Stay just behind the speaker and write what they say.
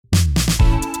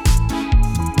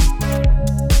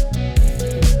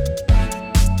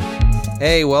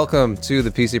Hey, welcome to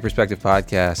the PC Perspective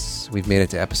Podcast. We've made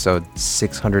it to episode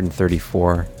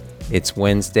 634. It's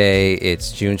Wednesday.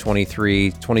 It's June 23,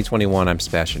 2021. I'm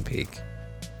Sebastian Peak.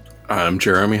 I'm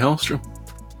Jeremy Hellstrom.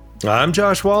 I'm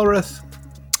Josh Walrath.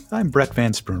 I'm Brett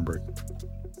Van Spoonberg.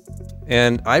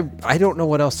 And I don't know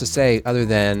what else to say other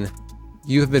than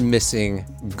you have been missing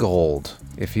gold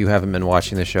if you haven't been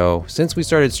watching the show since we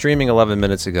started streaming 11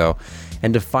 minutes ago.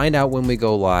 And to find out when we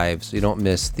go live so you don't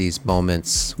miss these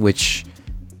moments, which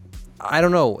I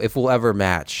don't know if we'll ever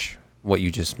match what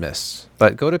you just missed.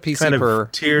 But go to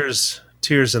PCPer. Tears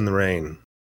in the rain.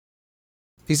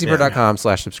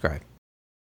 PCPer.com/subscribe.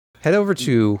 Head over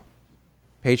to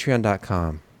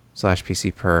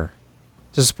patreon.com/PCPer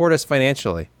to support us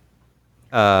financially.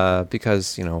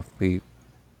 Because, you know, we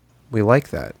like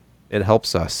that. It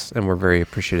helps us, and we're very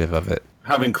appreciative of it.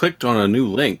 Having clicked on a new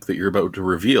link that you're about to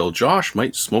reveal, Josh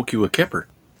might smoke you a kipper.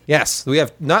 Yes, we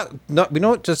have we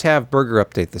don't just have Burger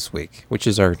Update this week, which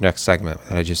is our next segment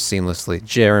that I just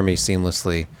Jeremy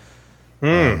seamlessly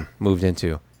moved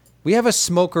into. We have a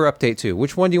smoker update too.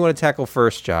 Which one do you want to tackle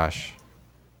first, Josh?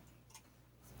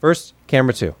 First,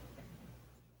 camera 2.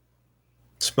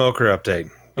 Smoker update.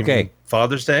 Okay.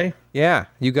 Father's Day? Yeah,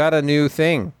 you got a new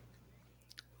thing.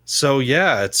 So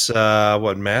yeah, it's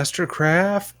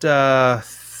Mastercraft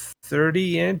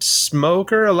 30-inch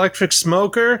smoker, electric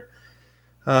smoker.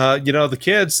 The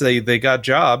kids, they got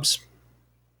jobs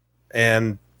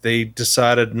and they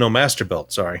decided, no,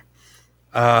 Masterbuilt, sorry.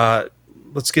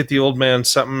 Let's get the old man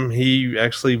something he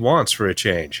actually wants for a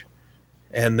change.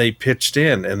 And they pitched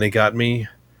in and they got me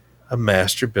a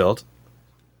Masterbuilt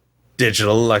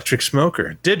digital electric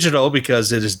smoker. Digital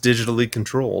because it is digitally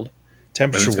controlled,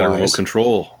 temperature-wise. It's got remote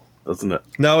control, doesn't it?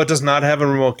 No, it does not have a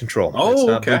remote control. Oh, it's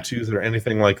not okay. Bluetooth or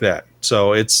anything like that.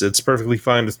 So it's perfectly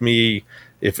fine with me.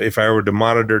 If I were to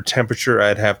monitor temperature,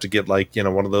 I'd have to get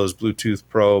one of those Bluetooth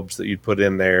probes that you'd put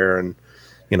in there and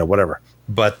whatever.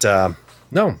 But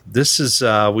no, this is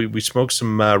we smoked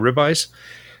some ribeyes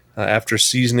after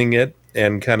seasoning it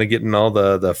and kind of getting all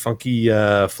the funky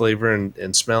flavor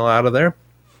and smell out of there.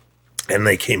 And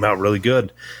they came out really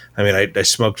good. I mean, I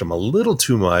smoked them a little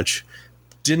too much,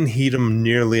 didn't heat them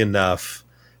nearly enough,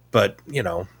 but,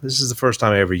 this is the first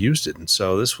time I ever used it. And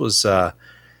so this was,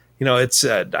 it's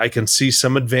I can see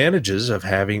some advantages of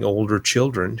having older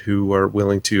children who are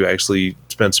willing to actually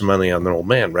spend some money on their old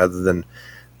man rather than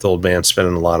the old man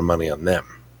spending a lot of money on them.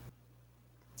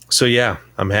 So, yeah,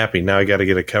 I'm happy. Now I got to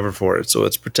get a cover for it so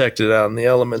it's protected out in the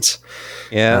elements.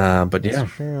 Yeah. But, yeah.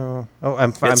 Oh,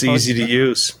 I'm fine. It's easy to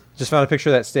use. Just found a picture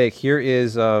of that steak. Here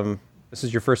is, this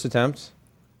is your first attempt?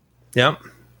 Yep.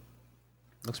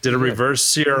 Did a good. reverse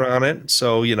sear on it.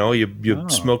 So, you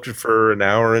smoked it for an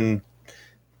hour and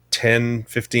 10,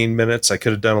 15 minutes. I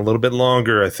could have done a little bit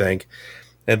longer, I think.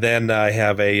 And then I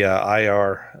have a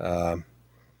IR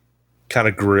kind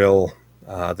of grill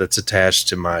that's attached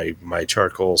to my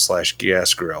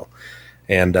charcoal/gas grill.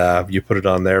 And you put it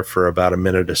on there for about a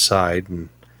minute aside, and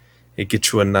it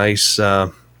gets you a nice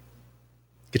little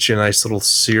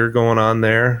sear going on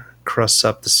there. Crusts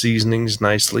up the seasonings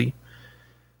nicely.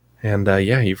 And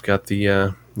you've got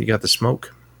the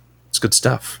smoke. It's good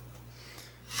stuff.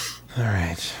 All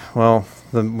right. Well,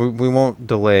 we won't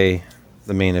delay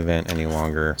the main event any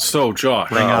longer. So, Josh,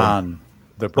 Bring on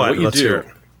the what you Let's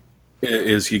hear do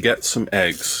is you get some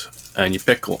eggs and you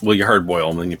pickle. Well, you hard boil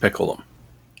them, then you pickle them.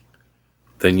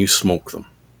 Then you smoke them.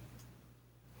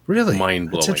 Really?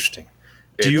 Mind blowing. That's interesting.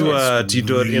 Do you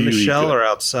do it in the shell or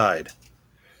outside?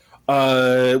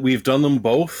 We've done them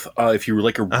both. If you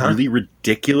like a really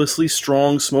ridiculously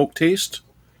strong smoke taste,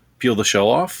 peel the shell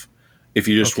off. If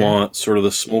you just want sort of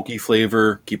the smoky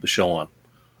flavor, keep the shell on.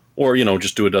 Or,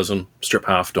 just do a dozen, strip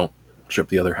half, don't strip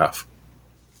the other half.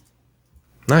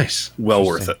 Nice. Well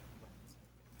worth it.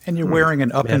 And you're wearing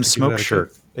an Up have in to give Smoke that a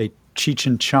shirt, a Cheech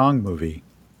and Chong movie.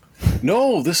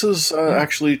 No, this is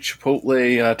actually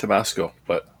Chipotle Tabasco,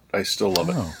 but I still love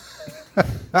it. Oh.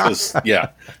 'Cause,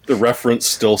 the reference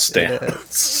still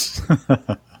stands.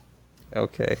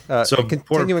 Okay. So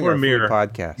continuing poor our Mir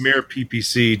podcast. Mir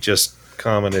PPC just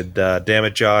commented, damn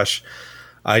it, Josh.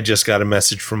 I just got a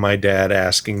message from my dad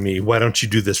asking me, why don't you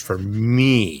do this for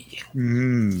me?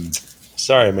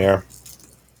 Sorry, Mir.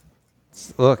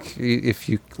 Look, if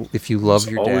you love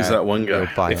your always dad, that one guy.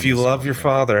 you'll buy If him you this love one. your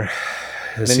father,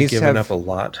 has Then he he's given have- up a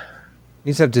lot? He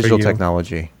needs to have digital you.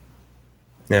 technology.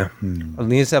 Yeah. He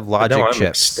needs to have But logic no, I'm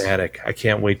chips. ecstatic. I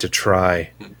can't wait to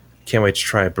try. A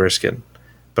brisket.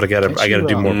 But I gotta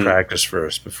do more practice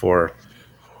first before.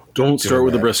 Don't start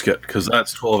with the that. brisket, because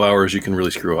that's 12 hours you can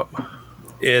really screw up.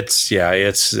 It's like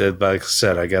I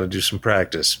said, I got to do some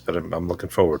practice, but I'm looking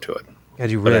forward to it. Gotta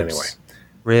do But ribs. anyway.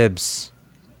 Ribs.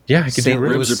 Yeah, I could do St.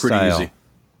 ribs. Louis Ribs are pretty style. easy.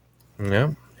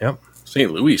 Yeah, yep.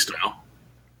 St. Louis style.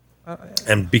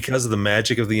 And because of the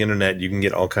magic of the internet, you can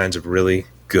get all kinds of really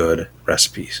good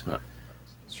recipes.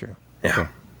 It's true. Yeah.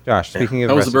 Josh, speaking of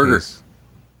How was the burger? recipes,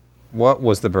 what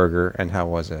was the burger and how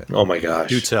was it? Oh my gosh.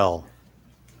 Do tell.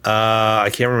 I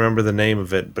can't remember the name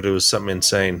of it, but it was something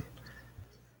insane.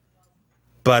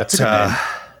 But That's a good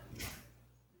name.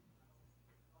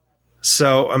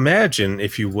 so imagine,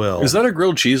 if you will. Is that a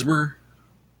grilled cheeseburger?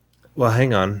 Well,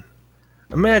 hang on.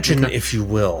 Imagine, if you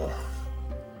will,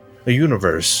 a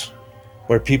universe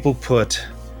where people put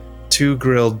 2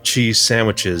 grilled cheese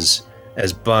sandwiches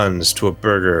as buns to a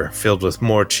burger filled with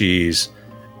more cheese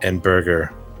and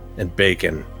burger and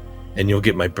bacon, and you'll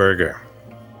get my burger.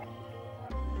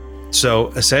 So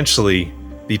essentially,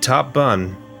 the top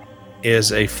bun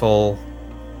is a full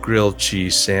grilled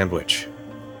cheese sandwich.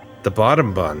 The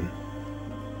bottom bun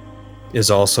is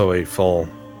also a full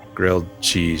grilled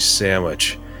cheese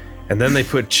sandwich. And then they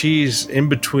put cheese in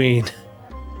between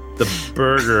the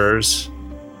burgers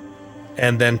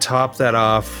and then top that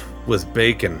off with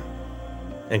bacon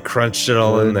and crunched it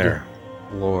all in Good there.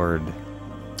 Lord.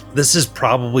 This has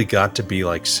probably got to be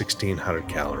like 1,600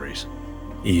 calories.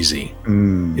 Easy.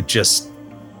 It just,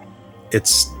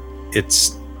 it's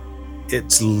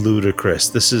ludicrous.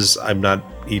 This is, I'm not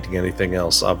eating anything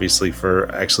else, obviously,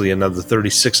 for actually another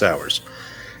 36 hours.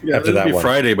 Yeah, After it'll that be one.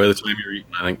 Friday by the time you're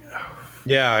eating, I think.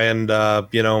 Yeah, and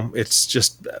it's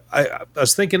just I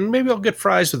was thinking maybe I'll get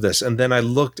fries with this, and then I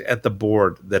looked at the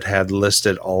board that had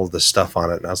listed all the stuff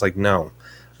on it, and I was like, no,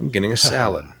 I'm getting a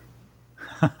salad.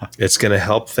 It's going to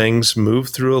help things move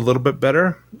through a little bit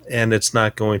better, and it's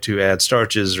not going to add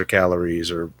starches or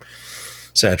calories or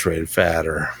saturated fat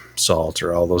or salt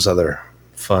or all those other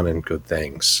fun and good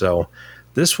things. So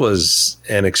this was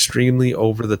an extremely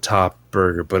over-the-top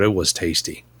burger, but it was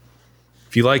tasty.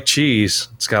 If you like cheese,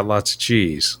 it's got lots of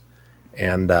cheese,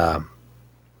 and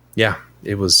yeah,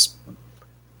 it was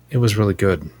really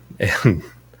good. And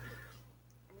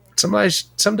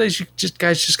some days you just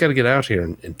got to get out here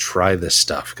and try this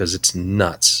stuff because it's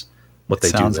nuts what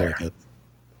they do Sounds there. like it.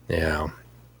 Yeah.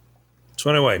 So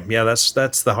anyway, yeah, that's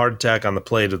the hardtack on the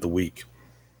plate of the week.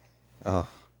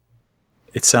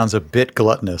 It sounds a bit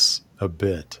gluttonous. A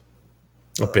bit.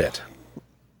 A bit.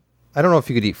 I don't know if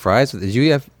you could eat fries with it. Did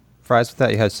you have fries with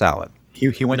that? You had salad. He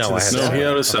went No, to I the had No, salad. he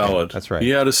had a salad. that's right. He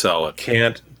had a salad.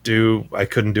 I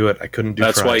couldn't do it. I couldn't do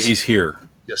That's why fries. he's here.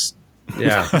 just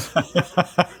yeah.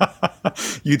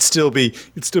 You'd still be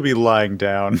lying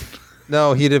down.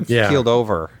 No, he'd have Yeah. keeled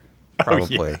over, Oh,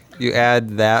 probably. You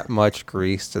add that much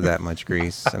grease to that much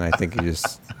grease, and I think you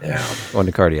just Yeah. go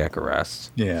into cardiac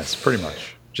arrest. Yes, pretty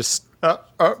much. Just my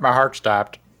heart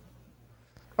stopped.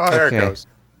 Oh, there Okay. it goes.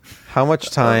 How much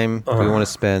time do we want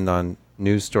to spend on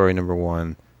news story number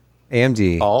 1?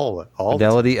 AMD All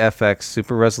Fidelity FX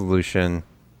Super Resolution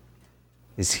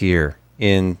is here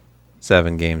in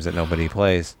 7 games that nobody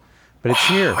plays, but it's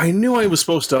here. I knew I was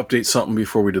supposed to update something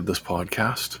before we did this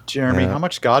podcast. Jeremy, Yeah. how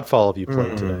much Godfall have you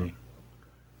played today?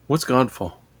 What's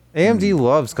Godfall? AMD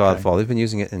loves Godfall. They've been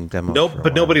using it in demos. Nope, for a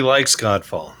but while. nobody likes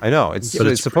Godfall. I know it's, But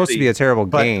it's it's supposed to pretty. be a terrible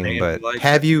But game, but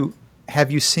Have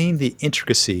you seen the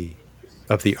intricacy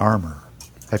of the armor?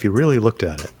 Have you really looked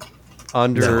at it?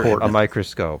 under important. a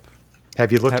microscope.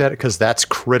 Have you looked at it? Because that's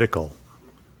critical.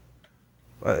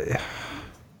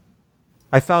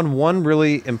 I found one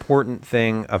really important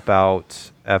thing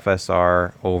about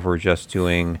FSR over just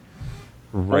doing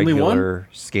regular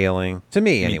scaling. To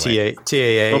me, I mean, anyway.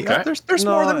 TAA. Okay. There's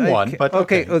more than one, but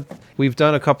okay. We've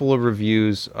done a couple of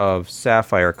reviews of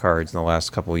Sapphire cards in the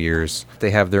last couple of years.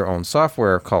 They have their own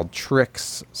software called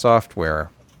Trix Software.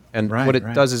 And Right, what it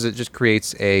right. does is it just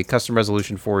creates a custom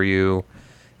resolution for you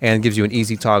and gives you an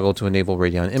easy toggle to enable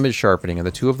Radeon image sharpening. And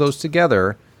the two of those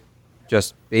together,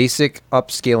 just basic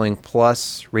upscaling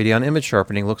plus Radeon image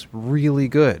sharpening, looks really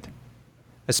good.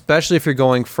 Especially if you're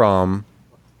going from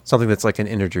something that's like an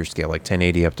integer scale, like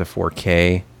 1080 up to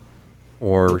 4K,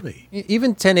 or Really?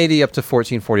 even 1080 up to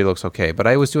 1440 looks okay. But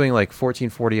I was doing like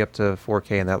 1440 up to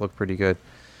 4K, and that looked pretty good.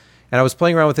 And I was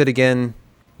playing around with it again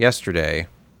yesterday.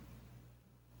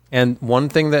 And one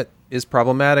thing that is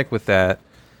problematic with that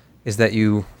is that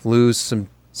you lose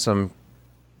some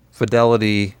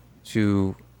fidelity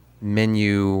to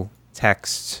menu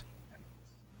text.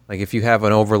 Like if you have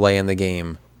an overlay in the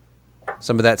game,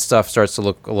 some of that stuff starts to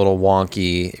look a little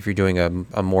wonky if you're doing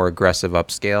a more aggressive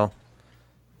upscale.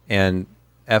 And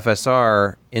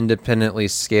FSR independently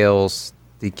scales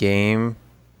the game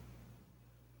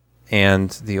and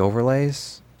the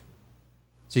overlays.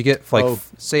 So you get, like,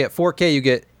 say at 4K, you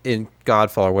get in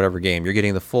Godfall or whatever game, you're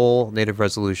getting the full native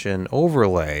resolution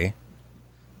overlay.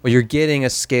 Well, you're getting a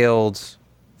scaled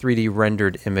 3D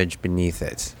rendered image beneath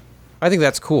it. I think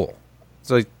that's cool.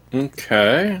 So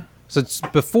Okay. So it's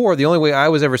before, the only way I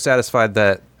was ever satisfied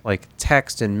that like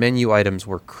text and menu items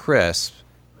were crisp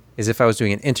is if I was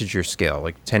doing an integer scale,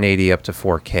 like 1080 up to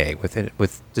 4K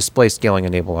with display scaling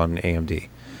enabled on an AMD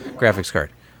graphics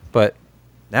card. But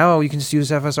now you can just use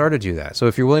FSR to do that. So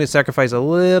if you're willing to sacrifice a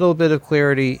little bit of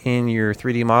clarity in your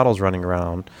 3D models running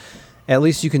around, at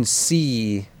least you can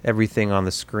see everything on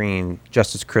the screen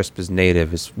just as crisp as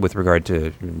native is with regard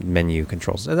to menu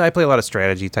controls. And I play a lot of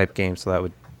strategy type games,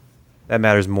 so that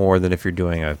matters more than if you're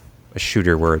doing a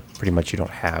shooter where pretty much you don't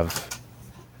have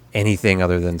anything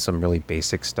other than some really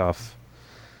basic stuff.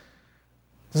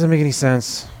 Doesn't make any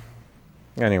sense.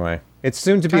 Anyway, it's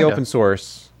soon to be open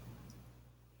source.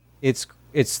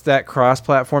 It's that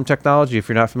cross-platform technology. If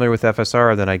you're not familiar with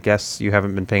FSR, then I guess you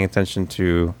haven't been paying attention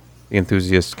to the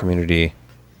enthusiast community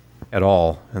at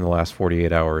all in the last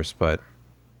 48 hours. But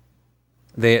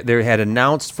they had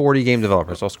announced 40 game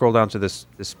developers. I'll scroll down to this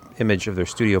image of their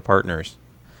studio partners.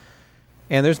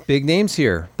 And there's big names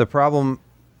here. The problem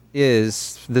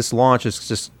is this launch is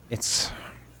just it's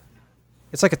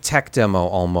like a tech demo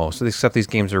almost, except these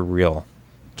games are real.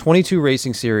 22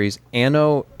 Racing Series,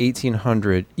 Anno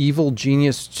 1800, Evil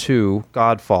Genius 2,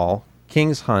 Godfall,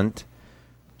 King's Hunt,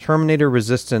 Terminator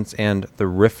Resistance, and The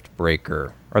Rift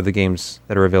Breaker are the games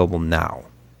that are available now.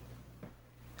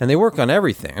 And they work on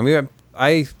everything. I mean,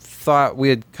 I thought we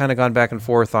had kind of gone back and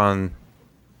forth on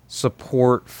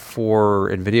support for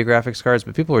NVIDIA graphics cards,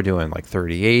 but people are doing like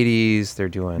 3080s. They're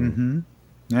doing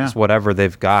just whatever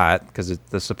they've got because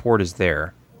the support is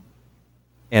there.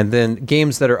 And then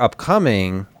games that are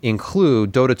upcoming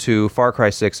include Dota 2, Far Cry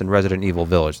 6, and Resident Evil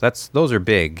Village. Those are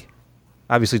big.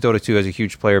 Obviously, Dota 2 has a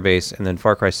huge player base, and then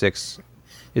Far Cry 6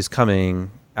 is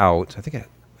coming out. I think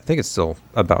it's still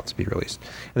about to be released.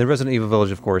 And then Resident Evil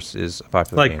Village, of course, is a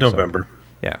popular game. Like November. So,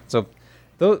 yeah. So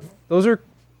those are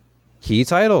key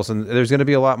titles, and there's going to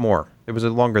be a lot more. It was a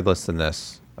longer list than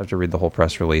this. I have to read the whole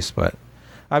press release, but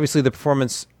obviously the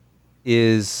performance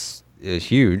is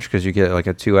huge because you get like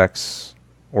a 2x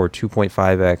or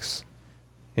 2.5x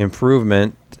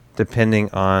improvement depending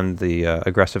on the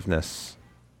aggressiveness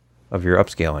of your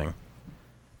upscaling.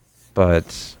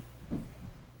 But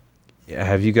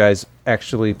have you guys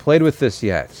actually played with this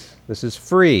yet? This is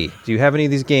free. Do you have any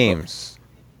of these games?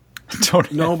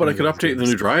 No, but I could update the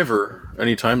new driver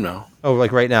anytime now. Oh,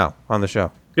 like right now on the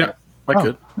show? Yeah, I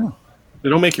could. Oh. They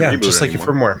don't make you reboot just like anymore,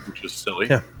 your firmware, which is silly.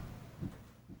 Yeah.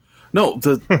 No,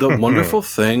 the wonderful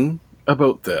thing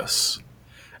about this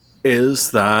is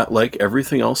that, like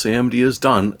everything else AMD has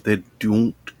done, they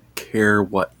don't care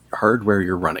what hardware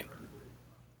you're running.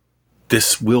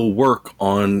 This will work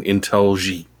on Intel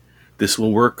G. This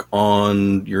will work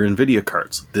on your NVIDIA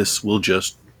cards. This will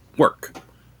just work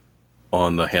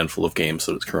on the handful of games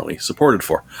that it's currently supported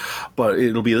for. But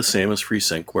it'll be the same as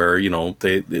FreeSync, where,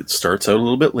 it starts out a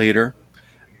little bit later,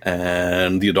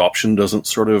 and the adoption doesn't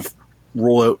sort of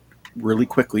roll out really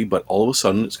quickly, but all of a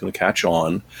sudden it's going to catch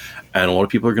on, and a lot of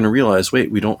people are going to realize,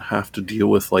 wait, we don't have to deal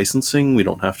with licensing, we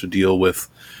don't have to deal with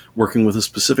working with a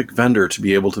specific vendor to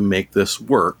be able to make this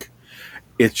work.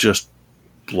 It's just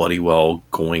bloody well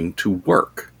going to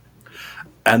work.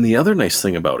 And the other nice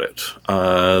thing about it,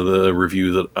 the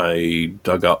review that I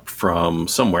dug up from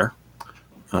somewhere,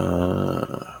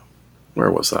 where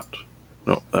was that?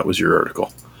 No, that was your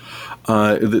article.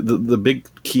 The big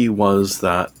key was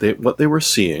that what they were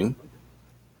seeing,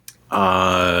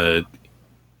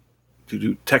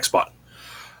 TechSpot,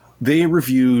 they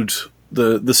reviewed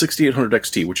the 6800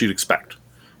 XT, which you'd expect,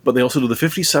 but they also did the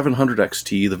 5700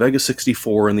 XT, the Vega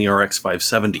 64, and the RX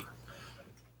 570.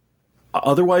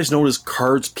 Otherwise known as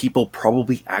cards people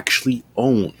probably actually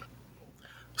own.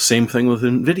 Same thing with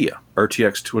NVIDIA.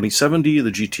 RTX 2070,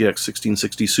 the GTX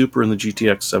 1660 Super, and the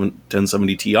GTX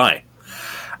 1070 Ti.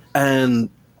 And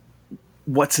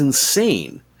what's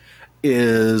insane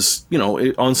is,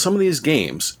 on some of these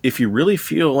games, if you really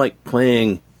feel like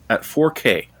playing at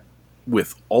 4K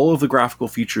with all of the graphical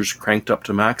features cranked up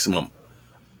to maximum,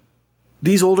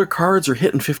 these older cards are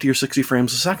hitting 50 or 60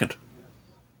 frames a second.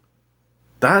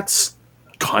 That's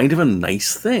kind of a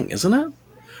nice thing, isn't it?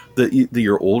 That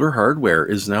your older hardware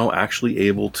is now actually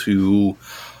able to,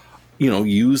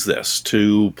 use this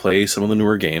to play some of the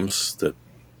newer games that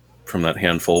from that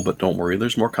handful, but don't worry,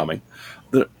 there's more coming,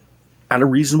 that at a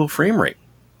reasonable frame rate.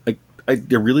 I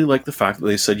really like the fact that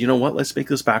they said, you know what, let's make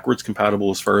this backwards compatible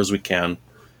as far as we can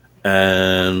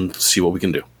and see what we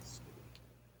can do.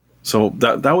 So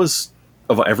that was,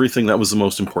 of everything, that was the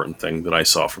most important thing that I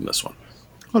saw from this one.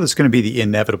 Well, there's going to be the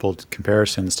inevitable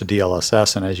comparisons to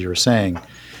DLSS, and as you were saying,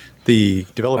 The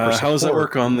developers. How does that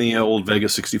work on the old Vega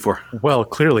 64? Well,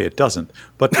 clearly it doesn't.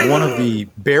 But one of the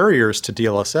barriers to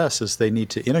DLSS is they need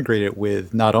to integrate it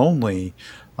with not only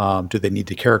do they need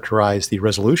to characterize the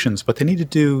resolutions, but they need to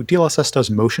do DLSS does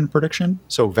motion prediction,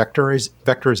 so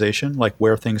vectorization, like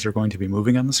where things are going to be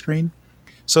moving on the screen.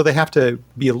 So they have to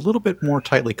be a little bit more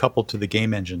tightly coupled to the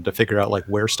game engine to figure out like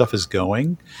where stuff is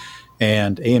going.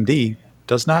 And AMD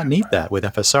does not need that with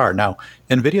FSR. Now,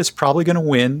 NVIDIA is probably going to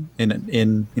win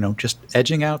in just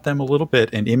edging out them a little bit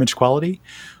in image quality,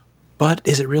 but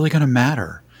is it really going to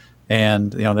matter?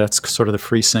 And that's sort of the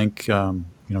FreeSync,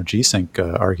 G-Sync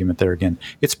argument there again.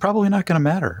 It's probably not going to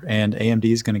matter, and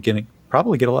AMD is going to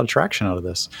probably get a lot of traction out of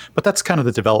this. But that's kind of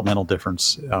the developmental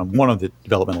difference, one of the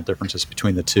developmental differences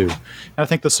between the two. And I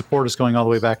think the support is going all the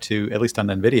way back to, at least on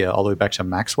NVIDIA, all the way back to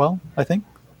Maxwell, I think.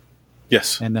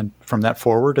 Yes. And then from that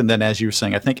forward, and then as you were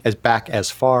saying, I think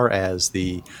as far as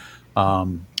the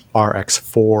RX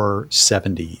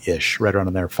 470-ish, right around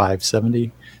in there,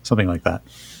 570, something like that.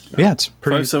 But yeah, it's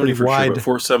pretty 570 for wide. sure, but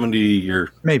 470,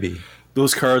 maybe.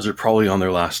 Those cards are probably on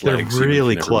their last legs. They're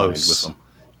really close. With them.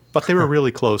 But they were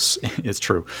really close. It's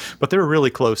true. But they were really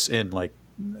close in, like,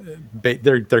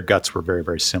 their guts were very,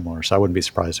 very similar. So I wouldn't be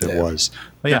surprised if it was.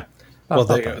 But yeah. Well,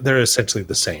 they're essentially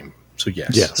the same. So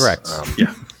yes. Yes. Correct.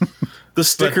 Yeah. The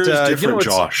sticker is different,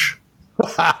 Josh.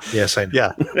 Yes, I know.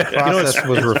 Yeah. The process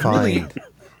was refined.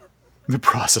 The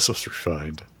process was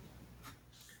refined.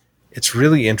 It's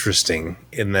really interesting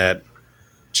in that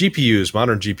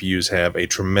modern GPUs have a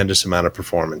tremendous amount of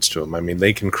performance to them. I mean,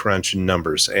 they can crunch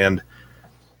numbers. And,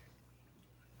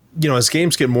 as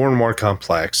games get more and more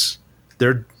complex,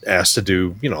 they're asked to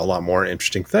do, a lot more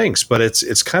interesting things. But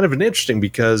it's kind of interesting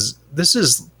because this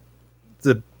is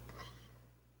the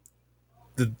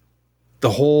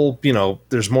whole,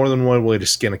 there's more than one way to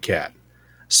skin a cat.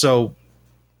 So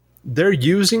they're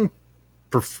using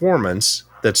performance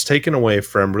that's taken away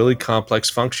from really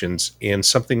complex functions in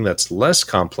something that's less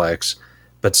complex,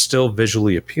 but still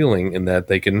visually appealing in that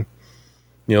they can,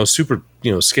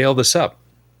 scale this up.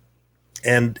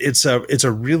 And it's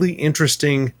a really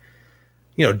interesting,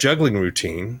 juggling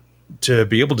routine to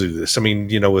be able to do this. I mean,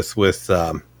 with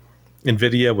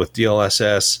NVIDIA, with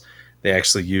DLSS, they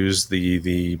actually use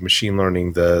the machine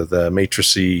learning, the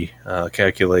matrice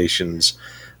calculations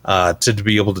to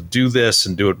be able to do this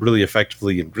and do it really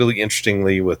effectively and really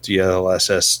interestingly with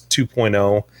DLSS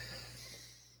 2.0.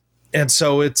 And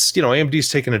so it's, AMD's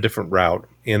taken a different route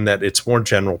in that it's more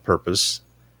general purpose,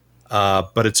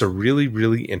 but it's a really,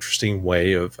 really interesting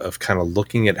way of kind of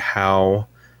looking at how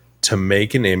to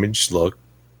make an image look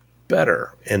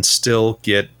better and still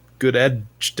get good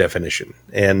edge definition.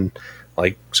 And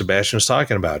like Sebastian was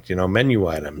talking about, menu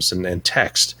items and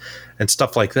text and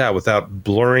stuff like that without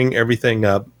blurring everything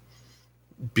up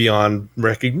beyond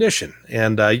recognition.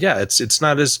 And it's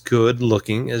not as good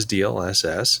looking as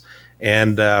DLSS.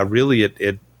 And really,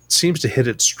 it seems to hit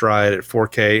its stride at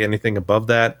 4K. Anything above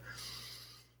that,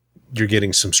 you're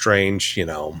getting some strange,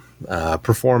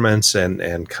 performance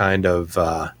and kind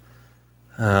of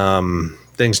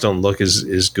things don't look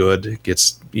as good. It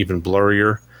gets even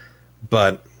blurrier.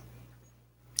 But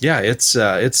yeah, it's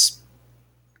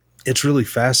really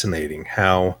fascinating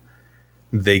how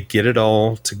they get it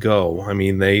all to go. I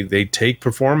mean, they take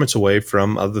performance away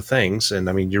from other things, and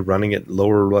I mean, you're running at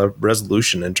lower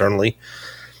resolution internally,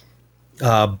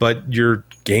 but you're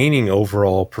gaining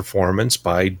overall performance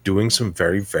by doing some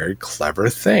very, very clever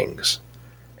things.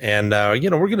 And we're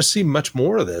going to see much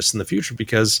more of this in the future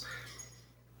because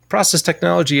process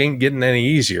technology ain't getting any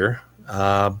easier.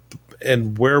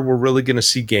 And where we're really going to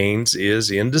see gains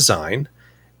is in design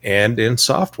and in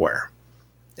software.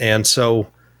 And so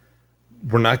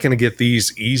we're not going to get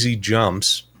these easy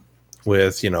jumps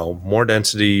with, more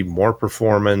density, more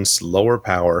performance, lower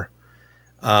power.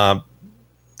 They're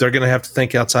going to have to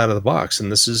think outside of the box.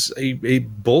 And this is a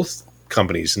both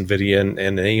companies, NVIDIA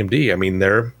and AMD. I mean,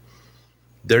 they're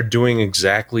doing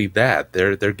exactly that.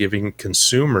 They're giving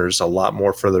consumers a lot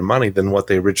more for their money than what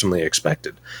they originally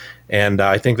expected. And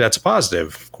I think that's a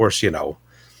positive. Of course,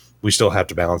 we still have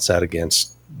to balance that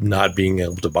against not being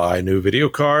able to buy new video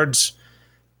cards.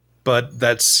 But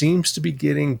that seems to be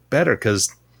getting better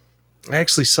because I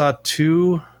actually saw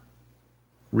 2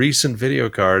 recent video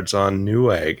cards on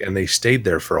Newegg, and they stayed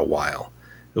there for a while.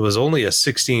 It was only a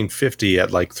 1650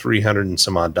 at like $300 and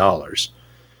some odd dollars.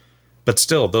 But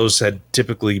still, those had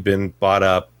typically been bought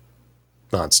up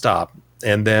nonstop.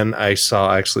 And then I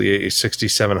saw actually a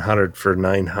 6700 for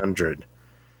 $900,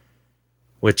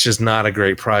 which is not a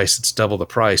great price. It's double the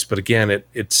price. But again,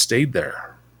 it stayed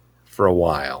there for a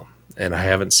while. And I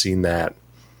haven't seen that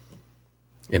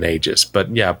in ages.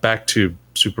 But yeah, back to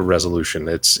super resolution.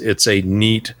 It's a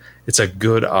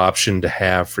good option to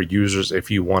have for users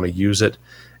if you want to use it,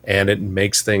 and it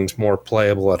makes things more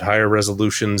playable at higher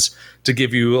resolutions to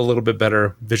give you a little bit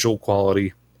better visual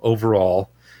quality overall,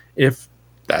 if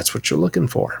that's what you're looking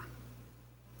for.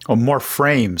 Or more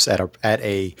frames at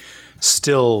a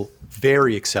still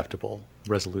very acceptable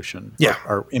resolution. Yeah.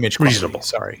 Or image quality. Reasonable.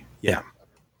 Sorry. Yeah.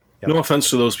 No offense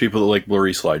to those people that like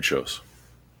blurry slideshows.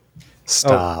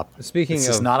 Stop. Speaking this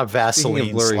of- is not a Vaseline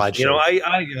speaking of blurry- slideshow. You know,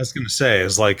 I was going to say,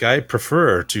 is like, I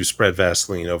prefer to spread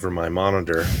Vaseline over my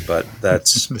monitor, but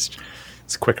that's...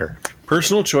 It's quicker.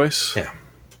 Personal choice.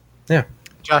 Yeah.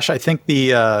 Josh, I think the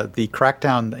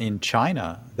crackdown in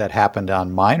China that happened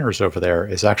on miners over there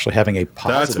is actually having a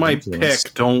positive That's my influence.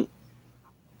 pick. Don't.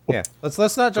 Yeah, let's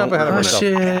not jump ahead of rush ourselves.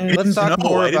 it. Let's talk No,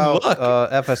 more I didn't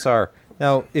about FSR.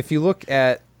 Now, if you look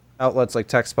at outlets like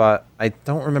TechSpot, I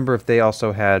don't remember if they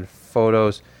also had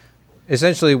photos.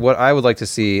 Essentially, what I would like to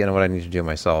see and what I need to do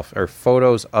myself are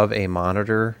photos of a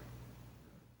monitor.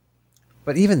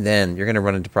 But even then, you're going to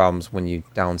run into problems when you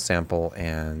downsample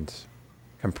and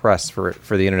compress for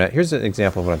the internet. Here's an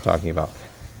example of what I'm talking about.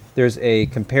 There's a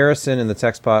comparison in the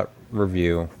TechSpot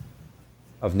review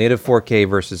of native 4K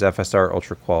versus FSR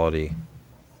ultra quality.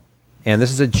 And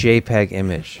this is a JPEG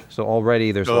image. So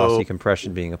already there's lossy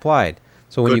compression being applied.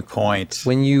 So when Good point.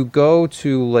 when you go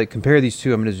to like compare these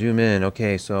two, I'm going to zoom in.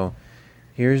 Okay, so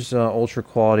here's ultra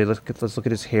quality. Let's look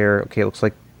at his hair. Okay, it looks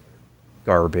like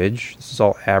garbage. This is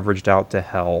all averaged out to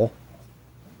hell.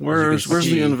 Where's the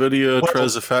see- NVIDIA Well,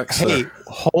 Trez effects? Hey,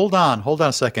 hold on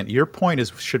a second. Your point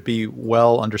should be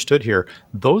well understood here.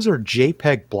 Those are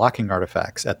JPEG blocking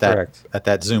artifacts at Correct.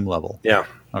 that zoom level. Yeah.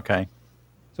 Okay.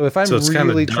 So if I'm So it's kinda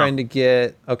really dumb. trying to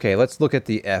get, okay, let's look at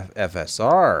the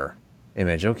FSR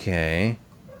image. Okay,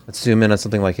 let's zoom in on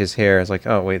something like his hair. It's like,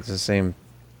 oh wait, it's the same.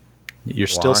 You're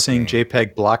still seeing Blocking.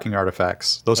 JPEG blocking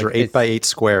artifacts. Those Like are 8x8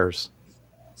 squares.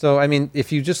 So I mean,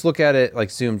 if you just look at it like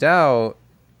zoomed out,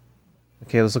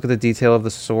 okay, let's look at the detail of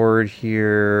the sword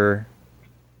here.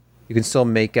 You can still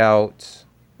make out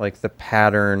like the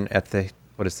pattern at the,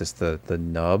 what is this? The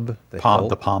nub, The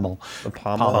hilt? pommel. the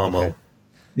pommel. Pommel. Okay.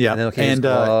 Yeah, And then, okay, his and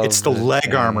gloves it's the and his leg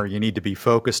thing. armor you need to be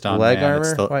focused on. Leg man.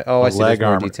 It's armor. the- Oh, I the see. There's leg more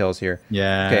armor. details here.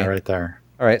 Yeah, Okay. right there.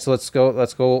 All right, so let's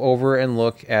go over and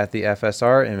look at the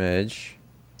FSR image.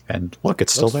 And look,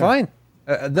 it's still Looks there. fine.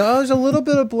 There's a little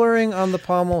bit of blurring on the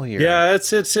pommel here. Yeah,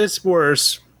 it's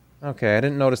worse. Okay, I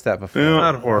didn't notice that before.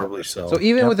 Not horribly so. So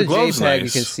even with the glove's JPEG, you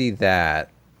nice. can see that,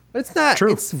 but it's not.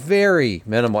 True. It's very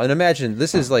minimal. And imagine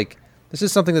this is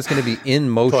something that's going to be in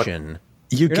motion.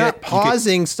 You're not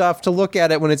pausing stuff to look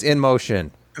at it when it's in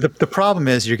motion. The problem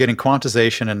is you're getting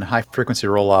quantization and high frequency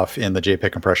roll off in the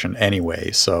JPEG compression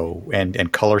anyway. So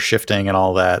and color shifting and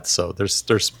all that. So there's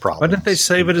problems. Why didn't they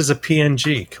save it as a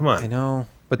PNG? Come I on. know,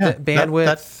 but Yeah, the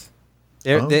bandwidth.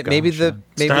 Oh, maybe gosh, the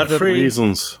maybe not the free.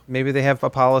 Reasons. maybe they have a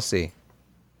policy.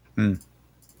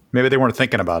 Maybe they weren't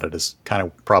thinking about it is kind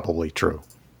of probably true.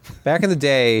 Back in the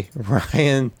day,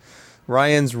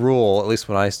 Ryan's rule, at least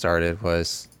when I started,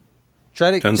 was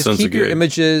try to 10 just cents a keep your gig.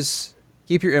 images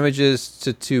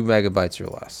to 2 megabytes or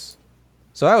less.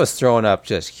 So I was throwing up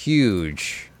just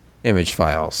huge image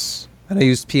files, and I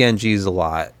used PNGs a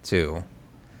lot too.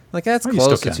 Like that's Oh, you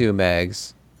close still to can. 2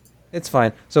 megs. It's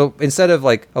fine. So instead of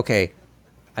like, okay,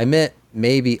 I meant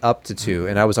maybe up to 2,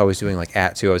 and I was always doing like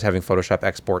at 2. I was having Photoshop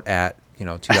export at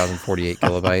 2048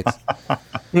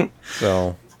 kilobytes.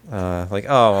 So like,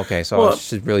 oh, okay, so I Well-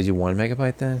 should really do 1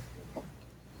 megabyte then.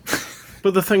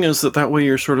 But the thing is that way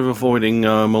you're sort of avoiding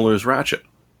Muller's ratchet.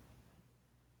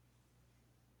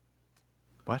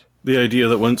 What? The idea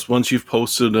that once you've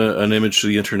posted an image to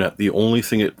the internet, the only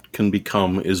thing it can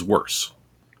become is worse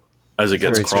as it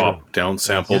gets Very true. cropped,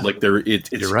 downsampled. Yeah. Like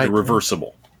it's You're right.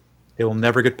 irreversible. It will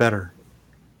never get better.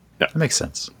 Yeah. That makes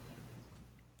sense.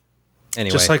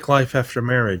 Anyway, Just like life after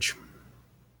marriage.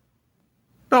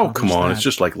 Oh, come on! that. It's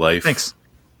just like life.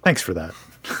 Thanks for that.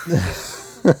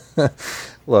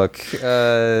 look,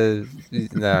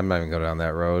 nah, I'm not even going down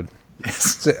that road.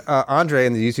 So, Andre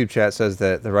in the YouTube chat says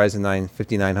that the Ryzen 9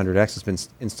 5900X has been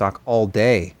in stock all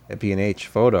day at B&H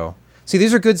Photo. See,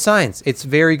 these are good signs. It's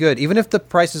very good. Even if the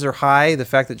prices are high, the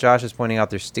fact that Josh is pointing out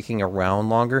they're sticking around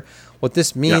longer, what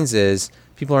this means is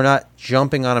people are not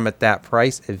jumping on them at that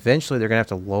price. Eventually, they're going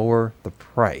to have to lower the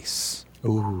price.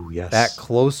 Ooh, yes. Back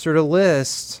closer to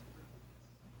list,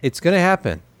 it's going to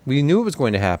happen. We knew it was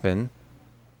going to happen.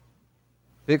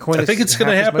 Bitcoin I think is it's going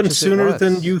to half as much happen as it sooner was.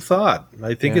 than you thought.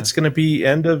 I think Yeah. it's going to be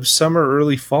end of summer,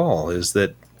 early fall. Is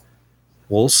that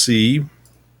we'll see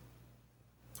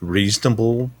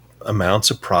reasonable amounts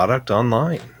of product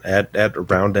online at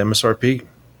around MSRP.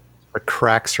 The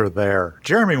cracks are there.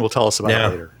 Jeremy will tell us about it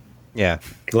later. Yeah.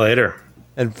 Later.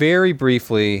 And very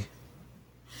briefly,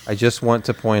 I just want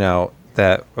to point out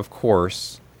that, of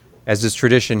course, as is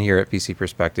tradition here at PC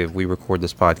Perspective, we record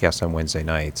this podcast on Wednesday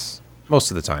nights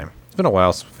most of the time. It's been a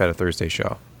while since we've had a Thursday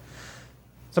show.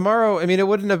 Tomorrow, I mean, it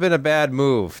wouldn't have been a bad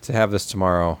move to have this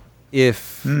tomorrow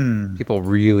if people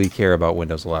really care about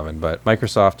Windows 11. But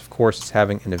Microsoft, of course, is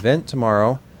having an event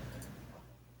tomorrow.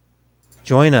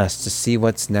 Join us to see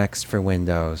what's next for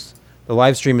Windows. The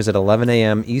live stream is at 11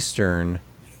 a.m. Eastern.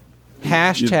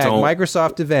 Hashtag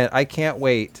Microsoft event. I can't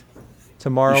wait.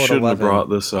 Tomorrow at 11. You shouldn't have brought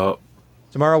this up.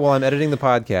 Tomorrow, while I'm editing the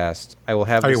podcast, I will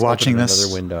have. Are you watching open in this?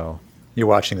 Another window. You're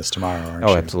watching this tomorrow, aren't you?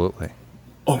 Oh, absolutely.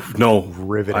 Oh no,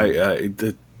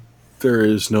 Riveting. There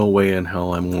is no way in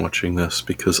hell I'm watching this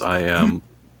because I am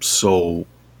so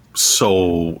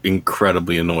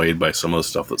incredibly annoyed by some of the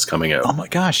stuff that's coming out. Oh my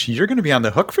gosh, you're going to be on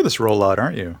the hook for this rollout,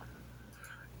 aren't you?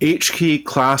 HKey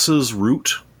classes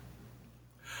root.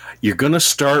 You're going to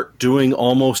start doing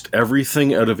almost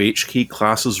everything out of HKey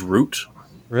classes root.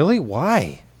 Really?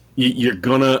 Why? You're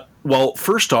going to... Well,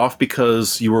 first off,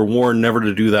 because you were warned never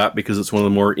to do that because it's one of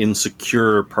the more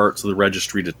insecure parts of the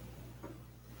registry to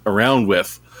around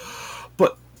with.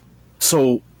 But,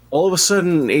 so, all of a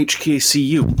sudden,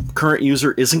 HKCU, current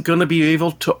user, isn't going to be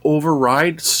able to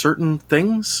override certain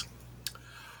things.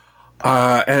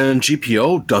 And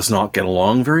GPO does not get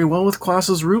along very well with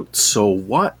classes root, so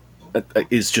what?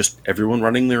 Is just everyone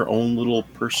running their own little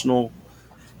personal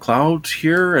cloud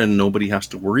here and nobody has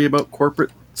to worry about corporate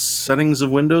settings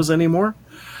of Windows anymore?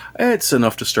 It's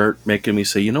enough to start making me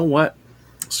say, you know what?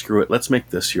 Screw it. Let's make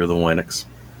this here the Linux.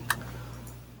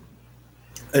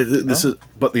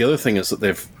 But the other thing is that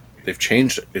they've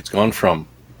changed it. It's gone from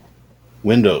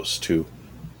Windows to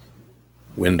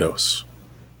Windows.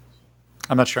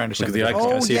 I'm not sure I understand. Look at the icon.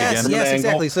 Can I see it again? Yes,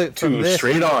 exactly. So from this,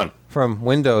 straight on. From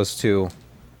Windows to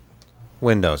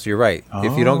Windows. You're right.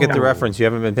 If you don't get the reference, you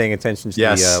haven't been paying attention to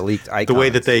the leaked icons. The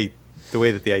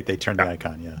way that they turned the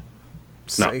icon, yeah.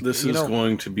 No, this is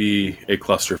going to be a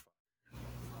cluster.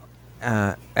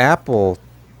 Apple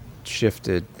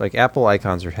shifted, like Apple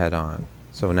icons are head on.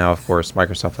 So now, of course,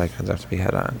 Microsoft icons have to be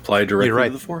head on. Apply directly You're right.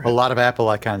 to the forehead. A lot of Apple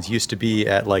icons used to be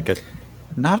at like a,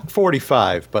 not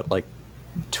 45, but like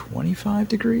 25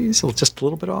 degrees, just a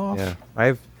little bit off. Yeah,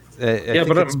 I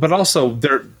think but also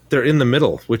they're in the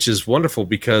middle, which is wonderful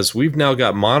because we've now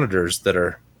got monitors that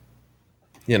are,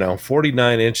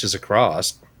 49 inches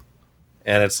across,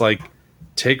 and it's like,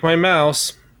 take my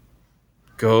mouse,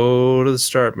 go to the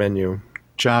start menu.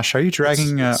 Josh, are you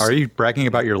dragging? Are you bragging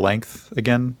about your length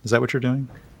again? Is that what you're doing?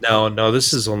 No,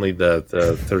 this is only the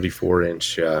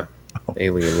 34-inch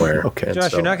Alienware. Okay, And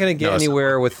Josh, so- you're not going to get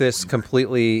anywhere with this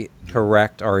completely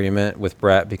correct argument with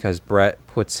Brett because Brett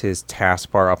puts his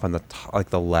taskbar up on the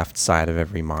the left side of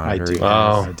every monitor. I do.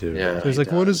 Oh, I do. yeah. He's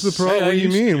like, what is the problem? What do you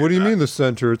mean? What do you mean the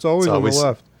center? It's always on the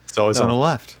left. It's always on the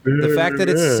left. The fact that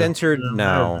it's centered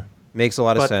now makes a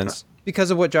lot of But- sense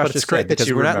because of what Josh but it's just great said. that Because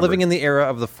you we're not remembered. living in the era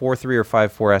of the 4:3 or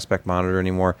 5:4 aspect monitor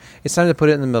anymore. It's time to put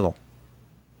it in the middle,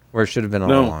 where it should have been all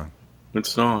No. along.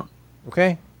 It's not.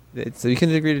 Okay, so you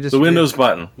can agree to The disagree. Windows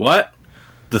button. What?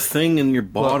 The thing in your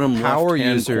Well, bottom power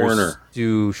left-hand users corner.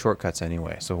 do shortcuts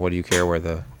anyway. So what do you care where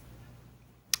the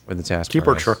task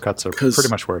Keyboard is? shortcuts are 'Cause pretty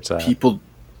much where it's at. People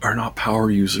are not power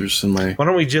users in my... Why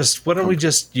don't we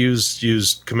just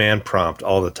use command prompt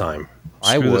all the time?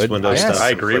 I Screw this would. Windows Yes. stuff.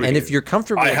 I agree with And you. if you're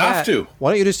comfortable, I with have that, to.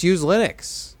 Why don't you just use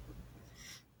Linux?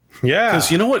 Yeah. Because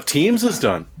you know what Teams has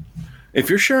done? If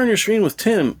you're sharing your screen with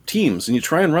Teams and you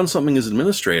try and run something as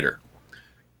administrator,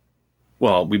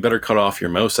 well, we better cut off your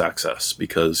mouse access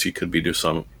because you could be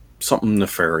doing something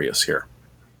nefarious here.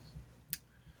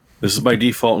 This is by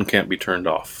default and can't be turned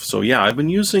off. So yeah, I've been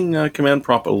using command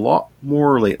prompt a lot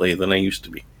more lately than I used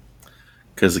to be.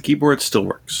 Because the keyboard still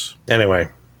works. Anyway,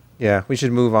 Yeah, we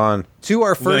should move on to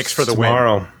our first. Linux for the win.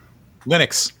 tomorrow.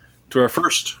 Linux. To our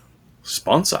first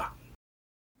sponsor.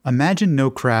 Imagine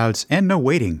no crowds and no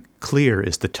waiting. Clear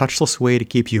is the touchless way to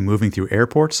keep you moving through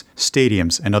airports,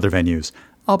 stadiums, and other venues.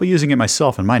 I'll be using it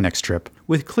myself on my next trip.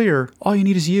 With Clear, all you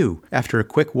need is you. After a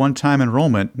quick one-time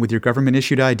enrollment with your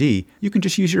government-issued ID, you can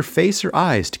just use your face or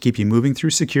eyes to keep you moving through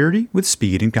security with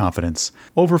speed and confidence.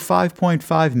 Over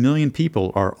 5.5 million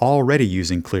people are already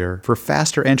using Clear for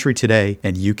faster entry today,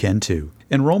 and you can too.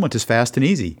 Enrollment is fast and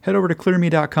easy. Head over to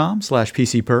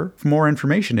clearme.com/PCPer for more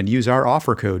information and use our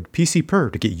offer code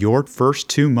PCPer to get your first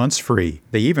 2 months free.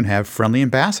 They even have friendly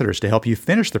ambassadors to help you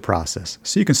finish the process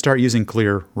so you can start using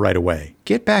Clear right away.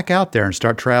 Get back out there and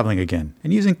start traveling again.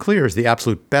 And using Clear is the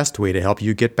absolute best way to help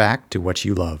you get back to what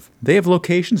you love. They have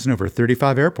locations in over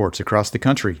 35 airports across the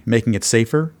country, making it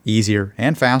safer, easier,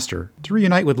 and faster to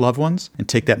reunite with loved ones and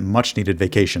take that much-needed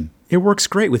vacation. It works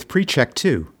great with PreCheck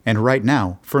too. And right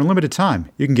now, for a limited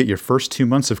time, you can get your first 2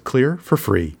 months of Clear for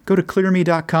free. Go to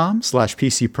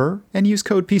clearme.com/PCPer and use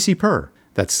code PCPer.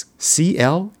 That's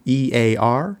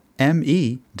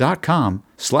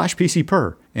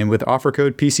CLEARME.com/PCPer. And with offer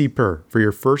code PCPer for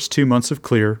your first 2 months of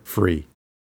Clear free.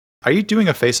 Are you doing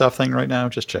a face-off thing right now?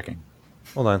 Just checking.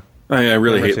 Hold on. I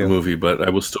really Number hate two. the movie, but I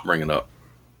will still bring it up.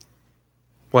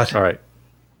 What? All right.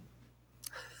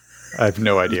 I have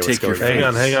no idea what's Take your going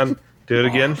on. Hang on. Do it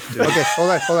again. Do it. Okay,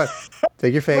 hold on.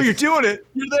 Take your face. Oh, you're doing it.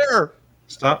 You're there.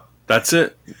 Stop. That's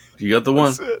it. You got the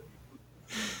one. That's it.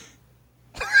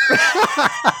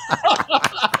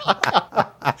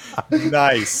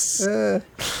 Nice. All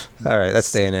right, that's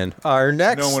staying in. Our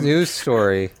next No one- news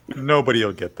story. Nobody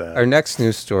will get that. Our next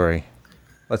news story.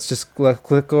 Let's just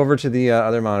click over to the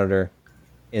other monitor.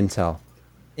 Intel.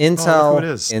 look who it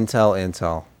is.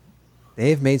 Intel.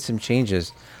 They've made some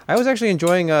changes. I was actually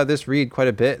enjoying this read quite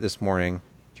a bit this morning.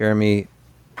 Jeremy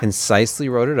concisely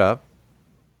wrote it up.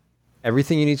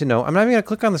 Everything you need to know. I'm not even going to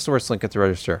click on the source link at the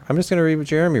register. I'm just going to read what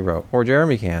Jeremy wrote, or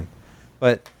Jeremy can.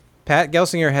 But Pat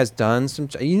Gelsinger has done some...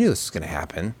 You knew this was going to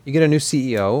happen. You get a new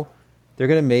CEO. They're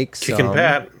going to make Kicking some...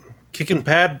 Pat. Kicking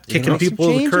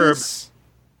people to the curb.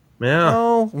 Yeah.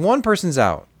 Oh, one person's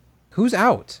out. Who's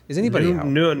out? Is anybody out?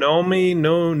 Numi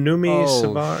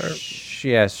Sabar.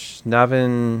 Yes,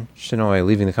 Navin Shenoy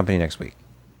leaving the company next week.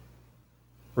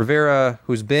 Rivera,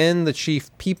 who's been the chief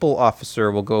people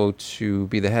officer, will go to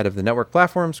be the head of the network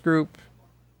platforms group.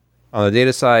 On the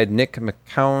data side, Nick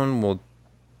McCown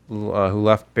who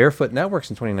left Barefoot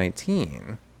Networks in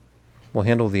 2019, will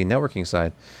handle the networking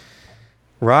side.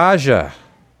 Raja.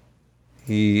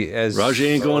 Raja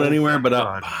ain't going anywhere but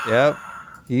up. Yep.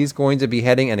 He's going to be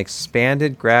heading an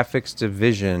expanded graphics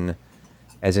division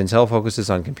as Intel focuses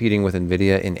on competing with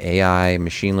NVIDIA in AI,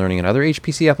 machine learning, and other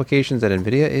HPC applications that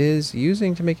NVIDIA is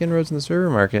using to make inroads in the server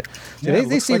market. So Yeah, it they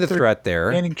looks see like the they're threat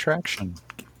there. Gaining traction.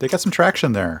 They got some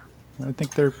traction there. I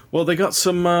think they're... Well, they got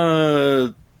some.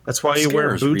 That's why you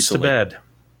wear Scares boots recently. to bed.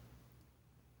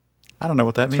 I don't know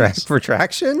what that means. For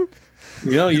traction?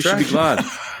 You should be glad.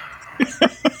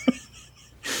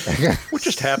 What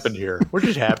just happened here? What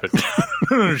just happened? I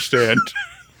don't understand.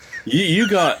 You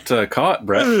got caught,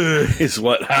 Brett. Is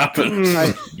what happened.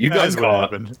 You got That's what caught.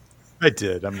 happened. I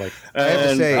did. I'm like, have to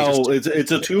And say-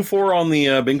 it's a 2-4 on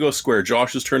the bingo square.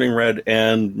 Josh is turning red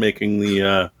and making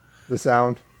the. The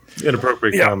sound.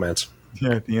 Inappropriate Yeah. comments.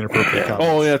 yeah, the inappropriate comment.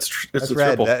 Oh yeah, it's That's a red.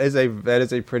 triple. That is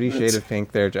a pretty shade of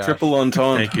pink there, Josh. Triple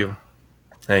entendre.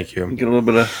 Thank you. Get a little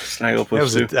bit of snaggle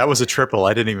push too. That was a triple.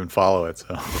 I didn't even follow it.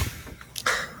 So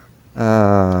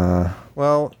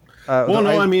Well, Well,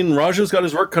 no, I mean Raja's got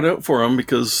his work cut out for him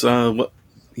because what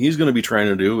he's going to be trying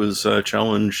to do is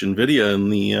challenge NVIDIA in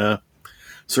the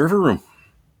server room.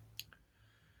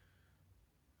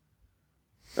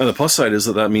 And the plus side is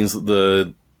that means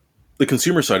that the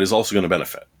consumer side is also going to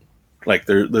benefit. Like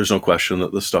there's no question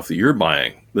that the stuff that you're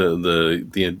buying,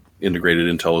 the integrated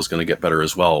Intel is going to get better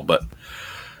as well. But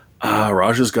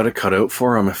Raja's got it cut out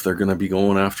for him if they're going to be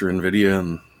going after NVIDIA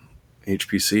and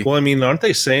HPC. Well, I mean, aren't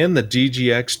they saying the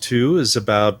DGX2 is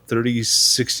about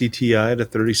 3060 Ti to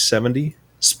 3070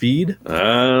 speed?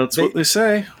 That's what they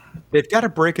say. they've got to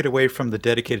break it away from the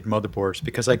dedicated motherboards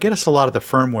because I guess a lot of the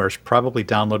firmware is probably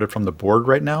downloaded from the board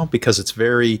right now because it's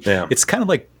it's kind of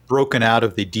like broken out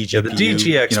of the DGPU. Yeah, the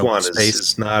DGX one space.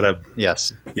 is not a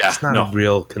Yes. it's not a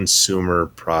real consumer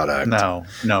product. No,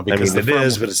 I because mean, the it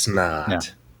is, but it's not. Yeah.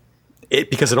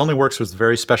 Because it only works with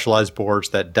very specialized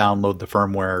boards that download the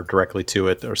firmware directly to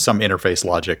it, or some interface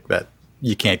logic that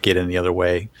you can't get any other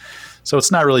way. So it's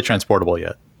not really transportable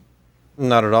yet.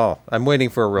 Not at all. I'm waiting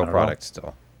for a real Not at product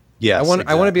still. Yes, I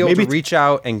want to be able Maybe to reach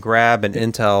out and grab an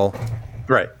Intel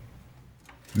right.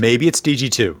 Maybe it's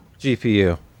DG2.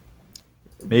 GPU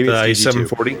Maybe The it's DG2.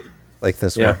 i740. like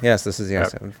this Yeah. one. Yes, this is the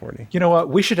i740. You know what?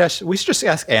 We should just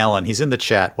ask Alan. He's in the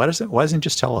chat. Why doesn't he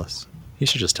just tell us? He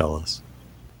should just tell us.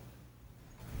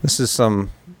 This is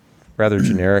some rather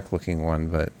generic looking one,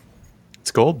 but It's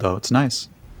gold though. It's nice.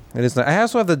 it is. I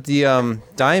also have the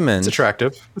diamond. It's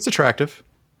attractive. It's attractive.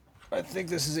 I think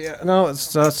this is no.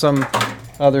 It's some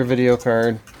other video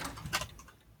card.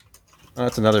 Oh,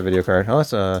 that's another video card. Oh,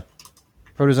 it's a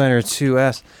ProDesigner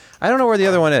 2S. I don't know where the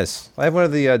other one is. I have one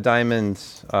of the diamond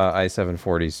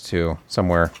i740s too,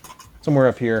 somewhere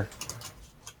up here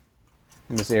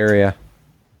in this area.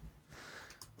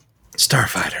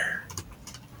 Starfighter.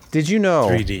 Did you know?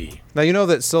 3D. Now you know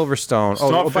that Silverstone.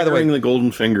 Stop by the way, fingering the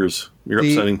golden fingers. You're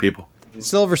The- upsetting people.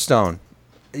 Silverstone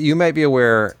you might be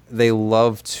aware they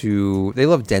love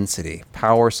density,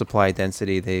 power supply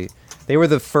density. They were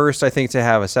the first, I think, to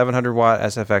have a 700 watt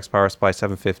SFX power supply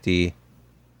 750.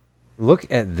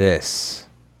 Look at this.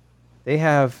 They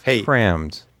have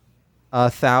crammed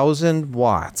 1,000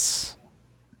 watts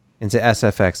into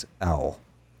SFX L.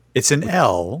 It's an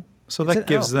L, so that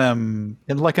gives them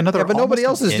like another. Yeah, but nobody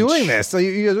else is doing this. So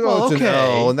you it's an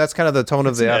L, and that's kind of the tone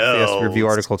of the FPS review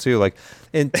article too. Like,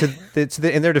 in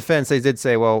their defense, they did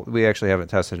say, well, we actually haven't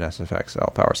tested an SFX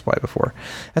L power supply before.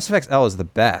 SFX L is the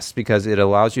best because it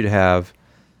allows you to have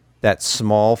that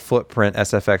small footprint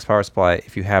SFX power supply.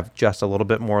 If you have just a little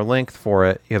bit more length for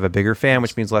it, you have a bigger fan,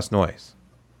 which means less noise.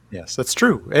 Yes, that's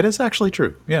true. It is actually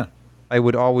true. Yeah. I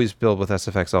would always build with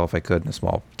SFX L if I could in a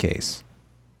small case.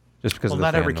 Just because of the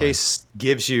not fan every noise. Case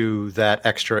gives you that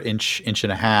extra inch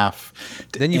and a half.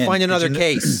 Then you find another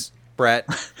case, Brett.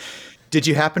 Did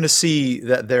you happen to see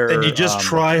that there? Then you just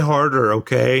try harder,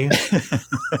 okay?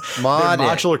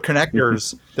 Modular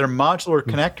connectors. Their modular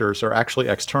connectors are actually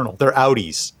external. They're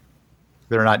outies.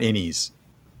 They're not innies.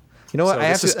 You know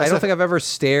what? So I don't think I've ever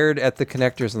stared at the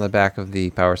connectors on the back of the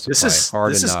power supply.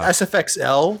 This is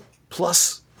SFX-L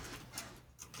plus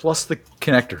the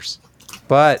connectors.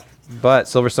 But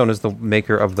Silverstone is the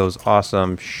maker of those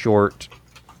awesome short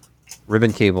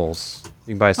ribbon cables.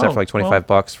 You can buy a set for like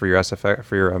 $25 for your SFX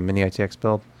for your mini ITX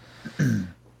build.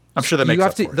 I'm sure that makes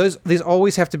up for it. These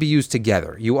always have to be used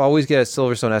together. You always get a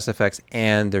Silverstone SFX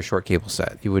and their short cable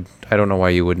set. I don't know why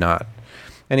you would not.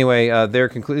 Anyway,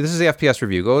 this is the FPS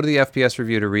review. Go to the FPS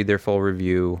review to read their full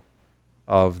review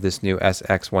of this new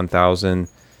SX1000.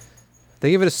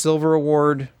 They give it a silver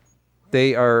award.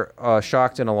 They are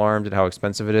shocked and alarmed at how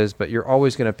expensive it is, but you're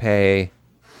always going to pay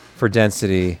for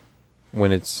density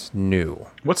when it's new.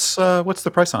 What's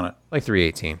the price on it? Like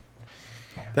 $318.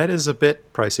 That is a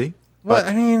bit pricey. But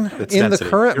I mean, in the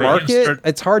current market,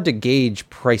 it's hard to gauge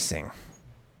pricing.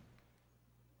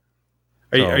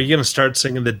 Are you going to start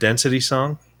singing the density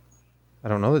song? I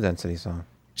don't know the density song.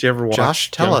 Did you ever watch Josh,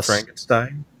 tell Young us.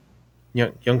 Frankenstein?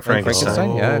 Young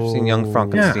Frankenstein. Yeah, I've seen Young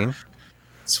Frankenstein. Yeah.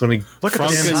 It's when he Look at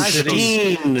the size of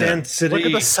those. density. Look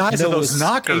at the size of those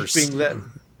knockers.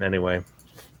 Anyway,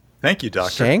 thank you,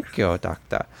 Doctor. Thank you,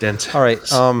 Doctor. Density. All right.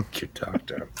 Thank you,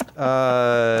 Doctor.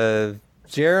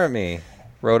 Jeremy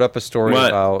wrote up a story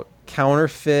about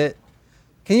counterfeit.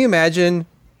 Can you imagine?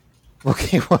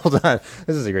 Okay, well done.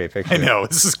 This is a great picture. I know,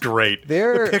 this is great.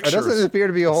 There doesn't appear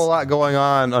to be a whole lot going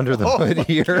on under the hood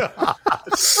here.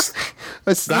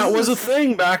 That was a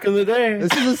thing back in the day.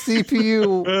 This is a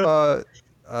CPU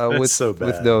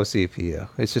with no CPU.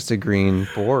 It's just a green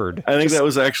board. I think that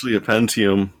was actually a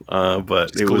Pentium,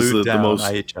 but it was the most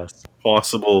IHS.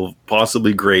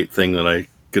 possibly great thing that I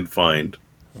could find.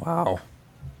 Wow.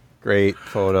 Great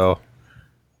photo.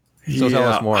 So tell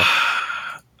us more.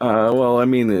 Well, I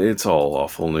mean, it's all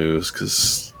awful news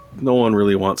because no one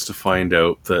really wants to find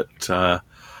out that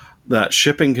that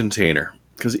shipping container,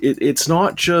 because it's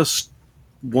not just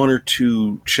one or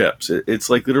two chips. It's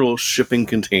like literal shipping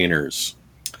containers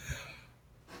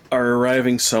are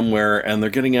arriving somewhere and they're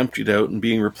getting emptied out and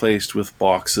being replaced with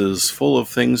boxes full of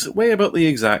things that weigh about the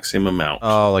exact same amount.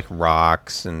 Oh, like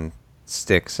rocks and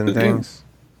sticks and things?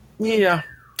 Yeah.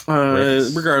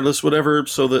 Regardless, whatever,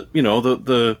 so that, you know,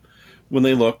 the when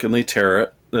they look and they tear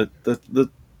it, the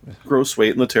gross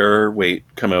weight and the tear weight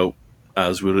come out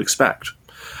as we would expect.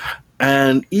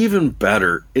 And even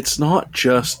better, it's not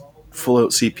just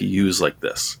full-out CPUs like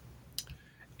this.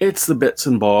 It's the bits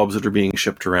and bobs that are being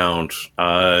shipped around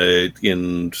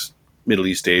in Middle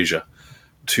East Asia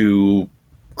to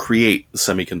create the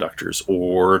semiconductors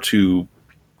or to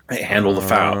handle the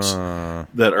fabs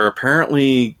that are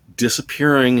apparently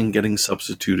disappearing and getting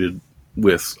substituted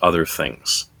with other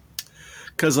things.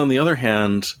 Because on the other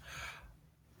hand,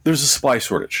 there's a supply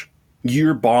shortage.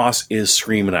 Your boss is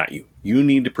screaming at you. You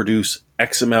need to produce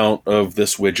X amount of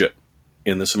this widget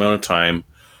in this amount of time.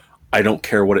 I don't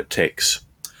care what it takes.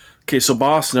 Okay, so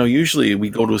boss, now usually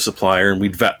we go to a supplier and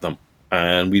we'd vet them.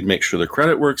 And we'd make sure their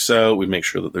credit works out. We'd make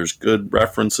sure that there's good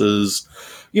references.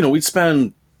 You know, we'd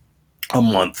spend a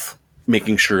month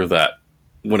making sure that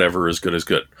whatever is good is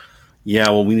good. Yeah,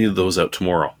 well, we needed those out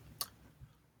tomorrow.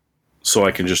 So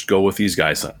I can just go with these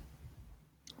guys then.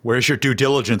 Where's your due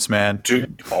diligence, man?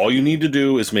 All you need to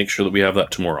do is make sure that we have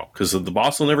that tomorrow. Because the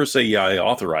boss will never say, yeah, I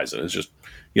authorize it. It's just,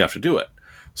 you have to do it.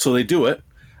 So they do it.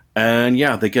 And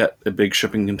yeah, they get a big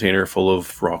shipping container full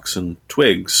of rocks and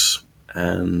twigs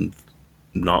and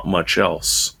not much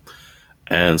else.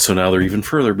 And so now they're even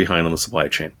further behind on the supply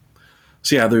chain.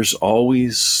 So yeah, there's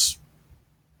always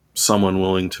someone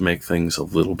willing to make things a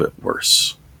little bit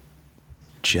worse.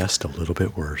 Just a little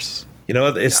bit worse. You know,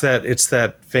 it's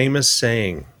that famous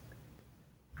saying.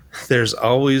 There's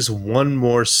always one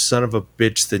more son of a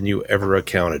bitch than you ever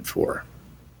accounted for.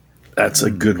 That's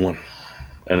a good one,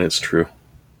 and it's true.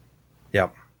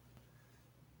 Yep.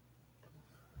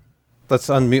 Let's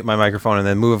unmute my microphone and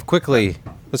then move quickly.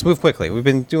 Let's move quickly. We've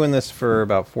been doing this for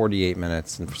about 48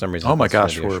 minutes, and for some reason, Oh my it's gonna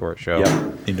gosh, be a we're short show.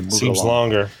 Need to move Seems it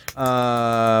along. longer.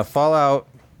 Fallout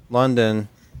London.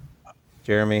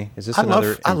 Jeremy, is this I love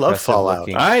impressive Fallout.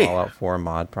 looking Aye. Fallout 4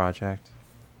 mod project?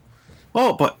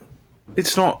 Oh, but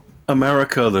it's not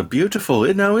America the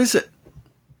Beautiful, now is it?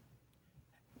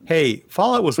 Hey,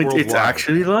 Fallout was worldwide. It's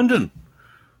actually London.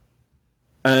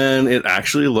 And it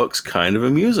actually looks kind of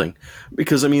amusing.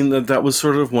 Because, I mean, that was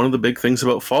sort of one of the big things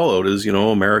about Fallout is, you know,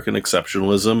 American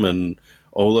exceptionalism and,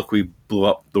 oh, look, we blew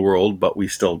up the world, but we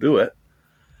still do it.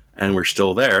 And we're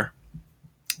still there.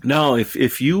 Now,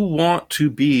 if you want to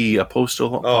be a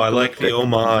postal... Oh, I like the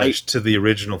homage to the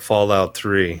original Fallout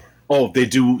 3. Oh, they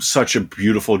do such a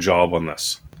beautiful job on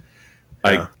this.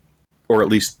 Yeah. Or at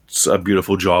least a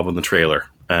beautiful job on the trailer.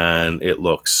 And it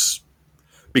looks...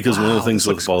 Because one of the things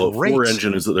with the Fallout 4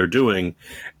 engine is that they're doing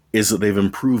is that they've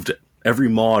improved it. Every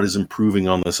mod is improving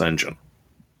on this engine.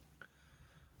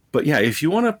 But yeah, if you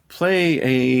want to play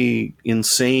a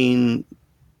insane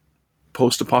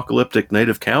post-apocalyptic Night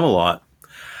of Camelot,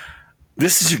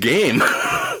 this is your game.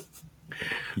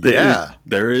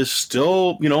 There is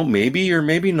still, you know, maybe or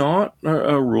maybe not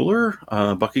a ruler.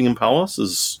 Buckingham Palace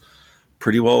is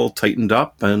pretty well tightened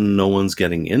up and no one's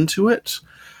getting into it.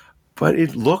 But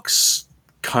it looks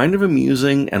kind of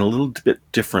amusing and a little bit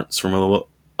different from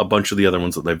a bunch of the other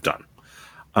ones that they've done.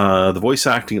 The voice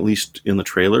acting, at least in the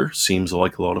trailer, seems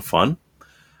like a lot of fun.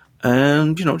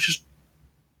 And, you know, just...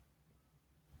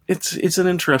 It's an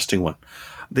interesting one.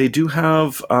 They do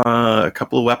have a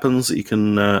couple of weapons that you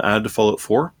can add to Fallout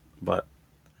 4, but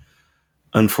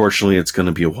unfortunately it's going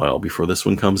to be a while before this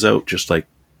one comes out, just like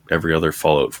every other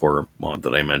Fallout 4 mod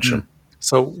that I mentioned.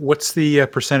 So what's the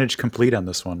percentage complete on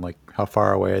this one? Like, how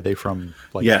far away are they from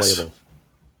playable?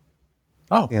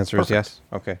 Oh, The answer is yes.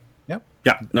 Okay. Yep.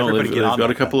 Yeah, no, Everybody they've get on got a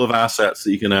with couple of assets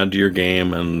that you can add to your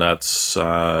game, and that's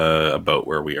about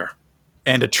where we are.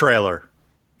 And a trailer.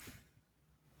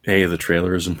 Hey, the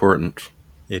trailer is important.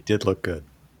 It did look good.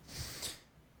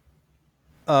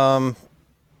 The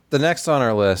next on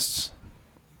our list,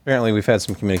 apparently we've had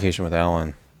some communication with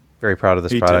Alan. Very proud of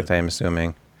this product, I am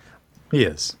assuming. He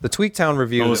is. The Tweaktown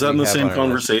review. Was that in we the have same on our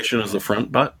list. conversation as the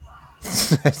front butt?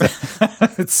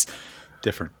 It's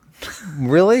different.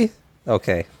 Really?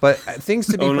 Okay. But things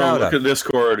to be Oh no, proud look of. at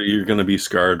Discord, you're going to be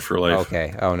scarred for life.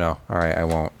 Okay. Oh, no. All right, I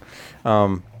won't.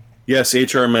 Yes,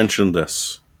 HR mentioned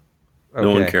this. Okay.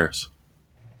 No one cares.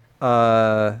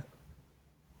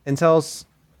 Intel's...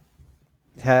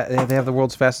 they have the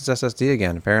world's fastest SSD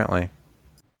again, apparently.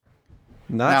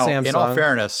 Not Now, Samsung. in all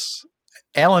fairness,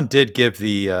 Alan did give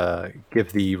the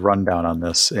rundown on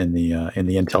this in the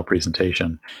Intel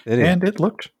presentation, Did he? and it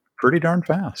looked pretty darn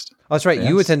fast. Oh, that's right.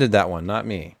 You Yes. attended that one, not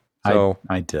me. So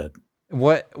I did.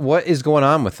 what is going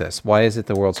on with this? Why is it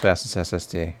the world's fastest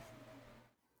SSD?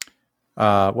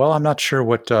 Well, I'm not sure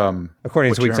what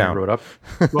According to what Jeremy Tweaktown. wrote up.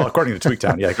 Well, according to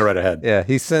Tweaktown, yeah, go right ahead. Yeah,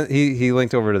 he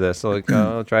linked over to this. So like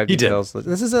drive He did. details.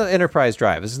 This is an enterprise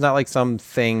drive. This is not like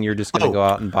something you're just going to go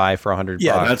out and buy for $100.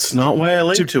 Yeah, That's not why I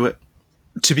linked to it.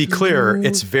 To be clear,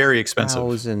 it's very expensive.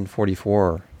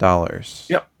 $1,044.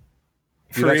 Yep.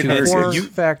 You got For 4 800.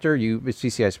 factor. It's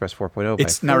PCI Express 4.0.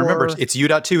 It's by now remember 4. it's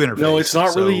U.2 interface. No, it's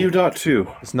not really so-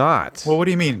 U.2. It's not. Well, what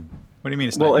do you mean? What do you mean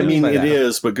it's Well, not? I mean, by it that.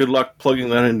 is, but good luck plugging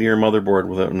that into your motherboard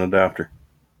without an adapter.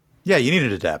 Yeah, you need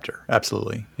an adapter.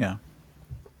 Absolutely. Yeah.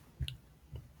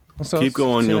 So Keep it's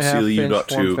going, you'll see the 2.5-inch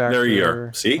form U.2. There you factor.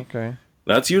 are. See? Okay.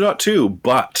 That's U.2,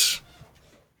 but...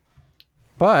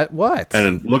 But what?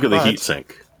 And look at the But-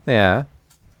 heatsink. Yeah.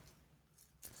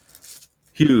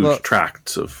 Huge Well-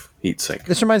 tracts of heatsink.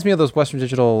 This reminds me of those Western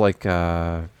Digital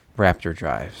Raptor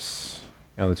drives.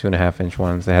 You know, the 2.5-inch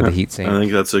ones. They had the heat I sink.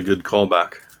 think that's a good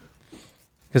callback.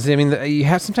 Because I mean,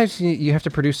 sometimes you have to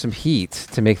produce some heat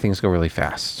to make things go really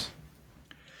fast.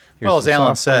 Here's Well, as some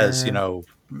Alan software. says,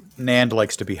 NAND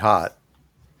likes to be hot,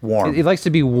 warm. It likes to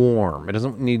be warm. It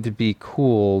doesn't need to be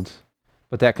cooled.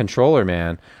 But that controller,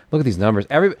 man, look at these numbers.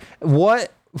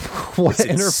 What It's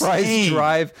enterprise insane.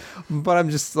 drive? But I'm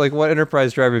just like, what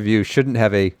enterprise drive review shouldn't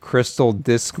have a crystal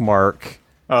disk mark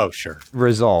Oh, sure.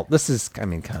 result? This is, I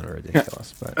mean, kind of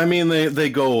ridiculous, but I mean, they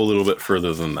go a little bit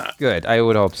further than that. good. I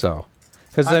would hope so.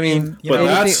 Because I mean, you But know,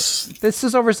 that's... this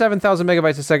is over 7,000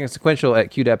 megabytes a second sequential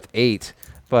at QDepth 8,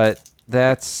 but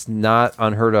that's not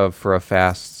unheard of for a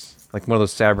fast Like one of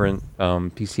those Sabrent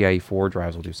PCIe 4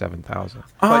 drives will do 7,000.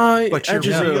 But you're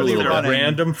really a running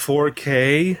random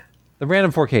 4K. The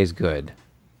random 4K is good.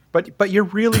 But you're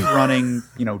really running,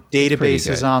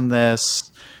 databases good. on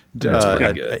this,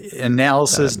 pretty good.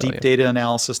 analysis, About $1 million. deep data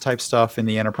analysis type stuff in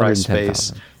the enterprise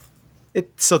space. 110,000.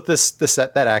 So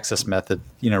that access method,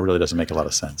 really doesn't make a lot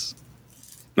of sense.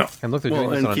 No. And look, they're doing Well,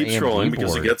 this and on keep an AMD scrolling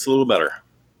because it board. gets a little better.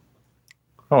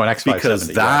 Oh, an X570. Because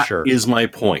yeah, that sure. is my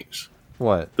point.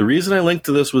 What? The reason I linked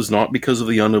to this was not because of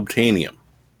the unobtainium.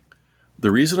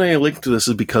 The reason I linked to this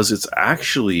is because it's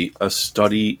actually a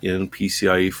study in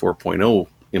PCIe 4.0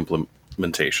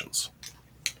 implementations.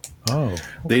 Oh,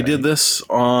 They did this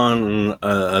on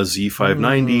a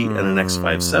Z590 and an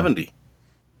X570.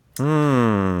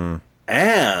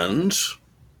 And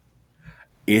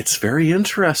it's very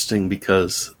interesting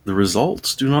because the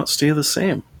results do not stay the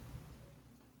same.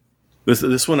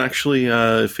 This one actually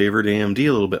favored AMD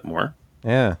a little bit more.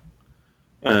 Yeah.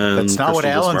 And that's not what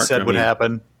Crystal Alan Bismarck, said would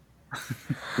happen.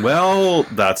 Well,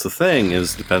 that's the thing,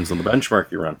 is depends on the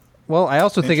benchmark you run. Well, I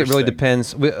also think it really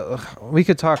Interesting. depends. We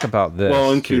could talk about this.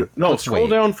 Well, and no, Let's scroll wait.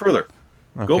 down further.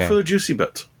 Go Okay. for the juicy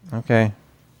bits. Okay.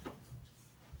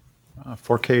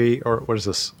 4K, or what is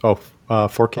this?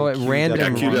 4K. Oh, at random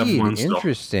Yeah, QDEP read. still.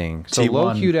 Interesting. So T1.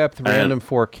 low Q depth random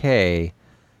 4K.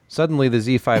 Suddenly the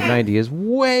Z590 is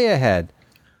way ahead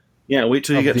Yeah, wait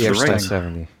till you of get the to the right.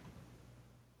 X570.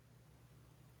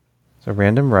 So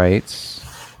random writes.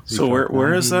 So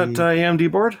where is that AMD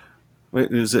board?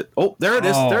 Wait, is it? Oh, there it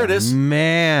is. There it is.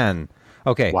 Man.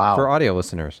 Okay, Wow. for audio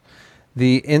listeners,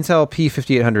 the Intel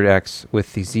P5800X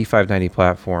with the Z590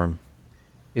 platform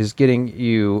is getting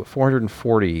you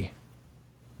 440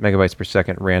 megabytes per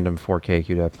second random 4K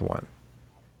QDepth one.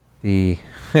 The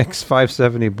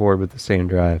X570 board with the same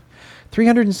drive,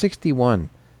 361.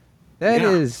 That Yeah.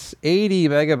 is 80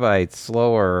 megabytes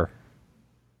slower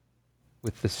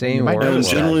with the same might And notice workload.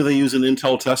 that. generally they use an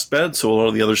Intel test bed, so a lot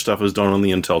of the other stuff is done on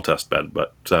the Intel test bed.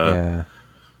 But Yeah.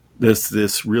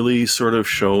 this really sort of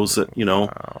shows that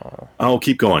I'll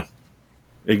keep going.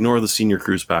 Ignore the senior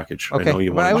cruise package. Okay, I know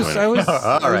you but I want was, to I join it. was,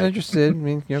 I was right. interested. I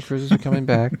mean, cruises are coming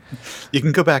back. You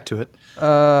can go back to it.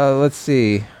 Let's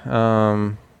see.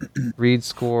 Read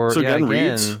score. So yeah, again,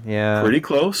 reads yeah, pretty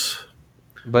close.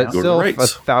 but Go to still writes.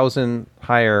 1,000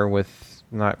 higher with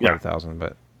not quite Yeah. 1,000.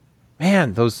 But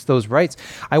man, those writes.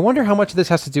 I wonder how much of this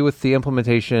has to do with the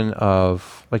implementation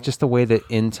of like just the way that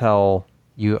Intel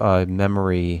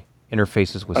memory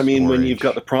interfaces with. I mean, when storage. you've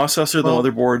got the processor, the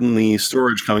motherboard, and the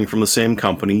storage coming from the same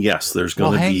company, yes, there's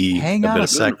going to be hang a on bit a of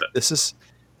sec. benefit.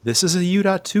 This is a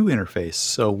U.2 interface.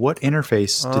 So what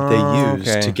interface did they use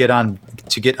okay.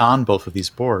 to get on both of these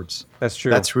boards? That's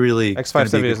true. That's really gonna be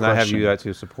X570 a does not have question.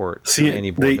 U.2 support See, on any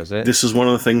board, does it? this is one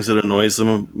of the things that annoys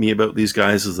me about these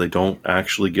guys is they don't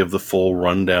actually give the full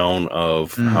rundown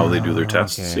of how they do their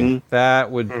testing. That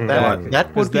would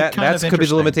That would be that kind of could be the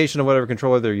interesting. limitation of whatever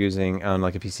controller they're using on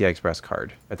like a PCI Express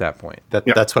card at that point.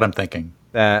 That's what I'm thinking.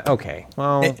 That okay.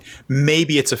 Well,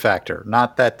 Maybe it's a factor.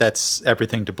 Not that that's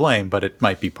everything to blame, but it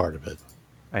might be part of it.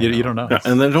 You don't know. Yeah,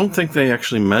 and I don't think they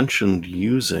actually mentioned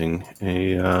using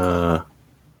a.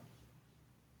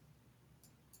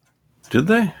 Did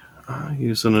they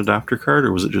use an adapter card,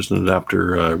 or was it just an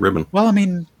adapter ribbon? Well, I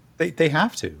mean, they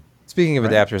have to. speaking of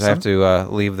Right. adapters, I have to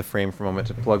leave the frame for a moment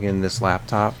to plug in this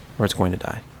laptop, or it's going to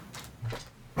die.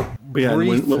 But yeah,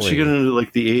 once Briefly. you get into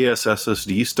like the AES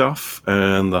SSD stuff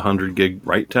and the 100 gig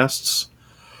write tests,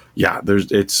 yeah,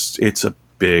 it's a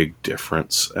big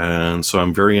difference, and so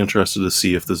I'm very interested to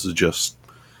see if this is just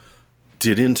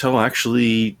did Intel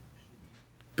actually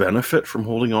benefit from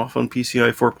holding off on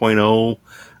PCI 4.0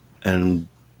 and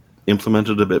implement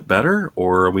it a bit better,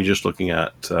 or are we just looking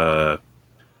at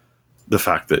the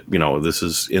fact that this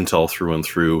is Intel through and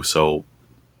through, so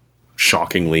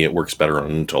shockingly it works better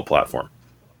on an Intel platform.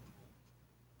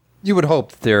 You would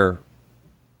hope that their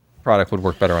product would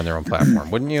work better on their own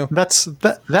platform, wouldn't you?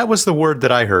 That was the word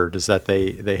that I heard, is that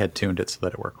they had tuned it so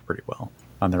that it worked pretty well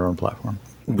on their own platform.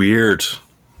 Weird.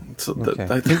 So Okay.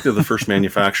 I think they're the first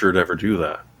manufacturer to ever do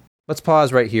that. Let's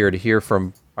pause right here to hear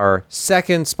from our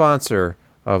second sponsor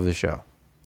of the show.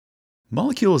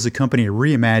 Molecule is a company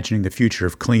reimagining the future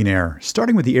of clean air,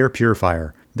 starting with the air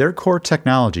purifier. Their core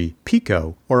technology,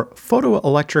 PICO, or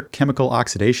photoelectric chemical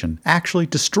oxidation, actually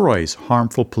destroys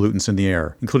harmful pollutants in the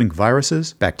air, including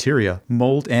viruses, bacteria,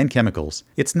 mold, and chemicals.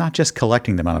 It's not just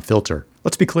collecting them on a filter.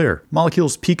 Let's be clear,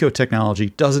 Molecule's Pico technology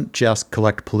doesn't just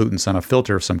collect pollutants on a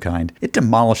filter of some kind, it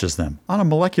demolishes them, on a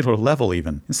molecular level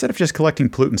even. Instead of just collecting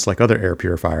pollutants like other air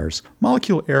purifiers,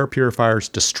 Molecule air purifiers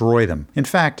destroy them. In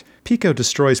fact, Pico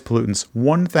destroys pollutants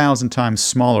 1,000 times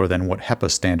smaller than what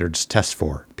HEPA standards test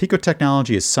for. Pico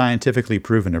technology is scientifically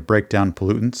proven to break down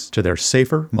pollutants to their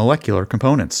safer molecular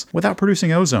components without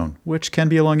producing ozone, which can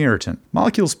be a lung irritant.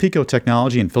 Molecule's Pico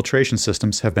technology and filtration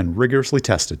systems have been rigorously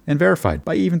tested and verified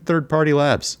by even third-party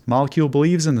labs. Molecule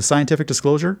believes in the scientific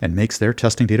disclosure and makes their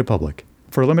testing data public.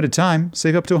 For a limited time,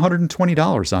 save up to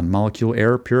 $120 on Molecule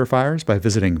air purifiers by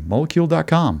visiting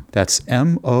molecule.com. That's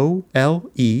MOLEKULE.com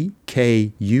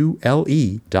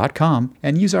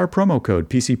and use our promo code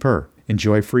PCPER.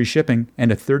 Enjoy free shipping and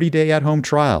a 30-day at-home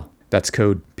trial. That's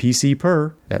code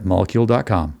PCPER at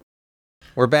molecule.com.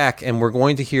 We're back, and we're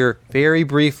going to hear very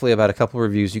briefly about a couple of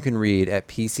reviews you can read at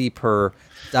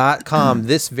PCPER.com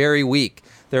this very week.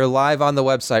 They're live on the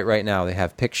website right now. They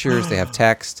have pictures, they have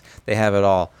text, they have it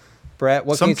all. Brett,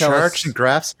 what can you tell us? Some charts and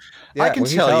graphs. Yeah, I can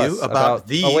tell you about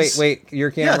these. Oh, wait,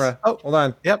 your camera. Yes. Oh, hold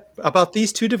on. Yep, about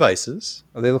these two devices.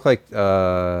 Oh, they look like, what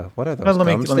are those? Well,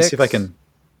 let me see if I can.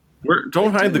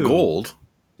 Don't hide the gold.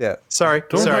 Yeah. Sorry.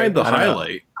 Don't hide the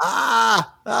highlight.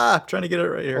 I'm trying to get it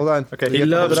right here. Hold on. Okay. He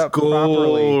loves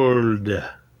gold.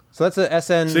 So that's a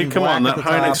SN. See, come on, that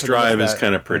Hynix drive is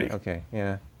kind of pretty. Okay,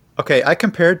 yeah. Okay, I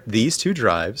compared these two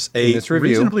drives. A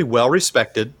reasonably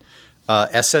well-respected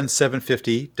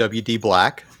SN750 WD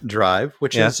Black drive,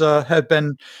 which had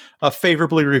been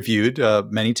favorably reviewed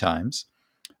many times,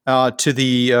 to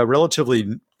the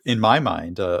relatively, in my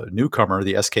mind, newcomer,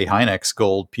 the SK Hynix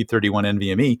Gold P31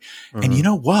 NVMe. Mm-hmm. And you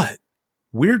know what?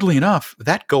 Weirdly enough,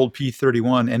 that Gold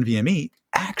P31 NVMe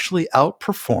actually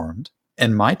outperformed,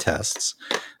 in my tests,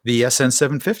 the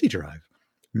SN750 drive.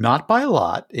 Not by a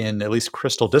lot, in at least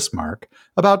Crystal Diskmark,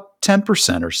 about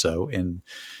 10% or so in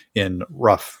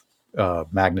rough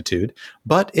magnitude,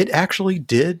 but it actually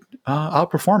did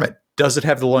outperform it. Does it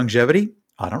have the longevity?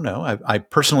 I don't know. I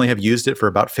personally have used it for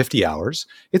about 50 hours.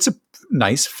 It's a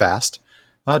nice, fast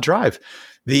drive.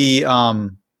 The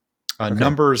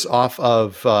numbers off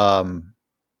of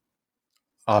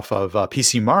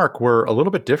PC Mark were a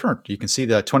little bit different. You can see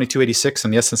the 2286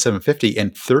 on the SN750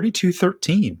 and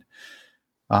 3213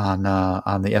 on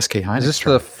the SK Hynix. Is this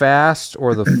the fast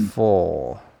or the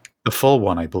full? The full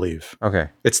one, I believe. Okay.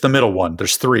 It's the middle one.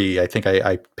 There's three. I think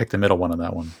I picked the middle one on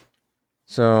that one.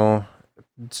 So,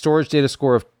 storage data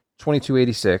score of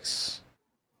 2286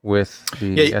 with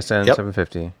the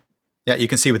SN750. Yeah, you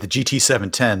can see with the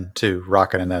GT710 too,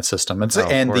 rocking in that system. And,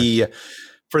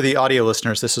 for the audio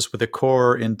listeners, this is with the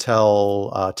Core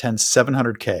Intel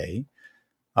 10700K.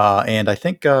 And I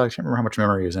think, I can't remember how much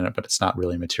memory is in it, but it's not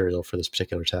really material for this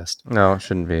particular test. No, it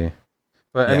shouldn't be.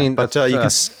 But I mean, but you can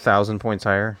 1,000 points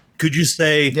higher. Could you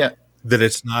say that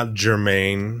it's not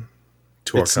germane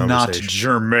to our conversation? It's not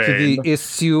germane to the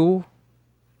issue.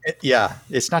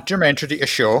 It's not germane to the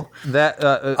issue. That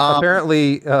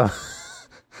apparently, I'm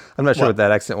not sure what that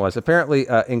accent was. Apparently,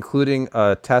 including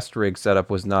a test rig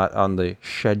setup was not on the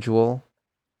schedule.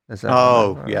 Is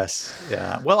that yes,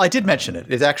 yeah. Well, I did mention it.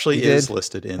 It actually is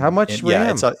listed in. How much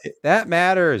RAM? That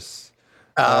matters.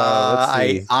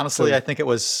 I think it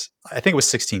was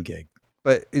 16 gig.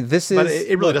 But this is. But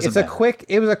it really doesn't.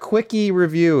 It was a quickie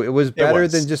review. It was better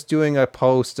than just doing a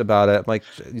post about it. Like,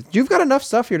 you've got enough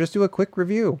stuff here. Just do a quick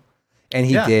review, and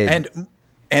he did.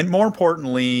 And more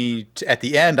importantly, at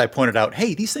the end, I pointed out,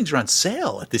 hey, these things are on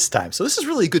sale at this time, so this is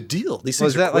really a good deal. These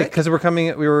things are quick. Because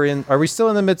are we still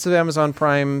in the midst of Amazon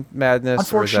Prime madness?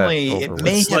 Unfortunately,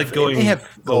 it's like going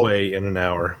away in an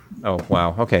hour. Oh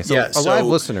wow. Okay. So live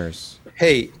listeners.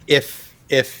 Hey,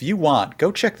 if you want,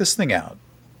 go check this thing out.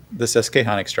 This SK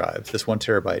Hynix drive, this 1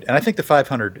 terabyte. And I think the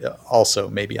 500 also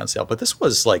may be on sale, but this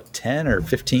was like 10 or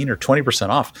 15 or 20%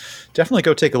 off. Definitely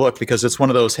go take a look, because it's one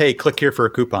of those, hey, click here for a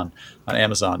coupon on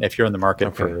Amazon. If you're in the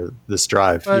market for this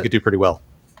drive, you could do pretty well.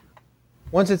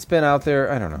 Once it's been out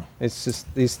there, I don't know. It's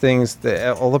just these things,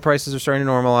 all the prices are starting to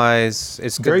normalize.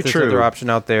 It's good. Very true. There's another option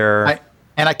out there.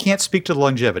 And I can't speak to the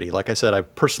longevity. Like I said, I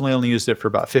personally only used it for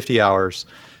about 50 hours.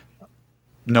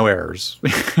 No errors.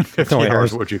 50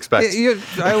 hours, what would you expect?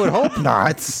 I would hope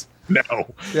not. No.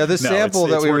 Yeah, this sample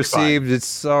that we received,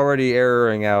 it's already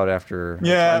erroring out after.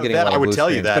 Yeah, that I would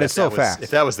tell you that. But it's so fast. If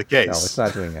that was the case. No, it's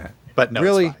not doing that. But no,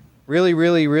 really, really,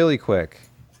 really, really quick.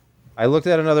 I looked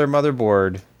at another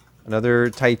motherboard,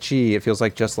 another Taichi. It feels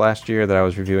like just last year that I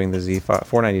was reviewing the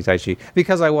Z490 Taichi,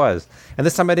 because I was. And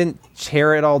this time I didn't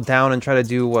tear it all down and try to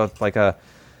do a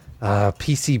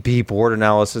PCB board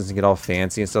analysis and get all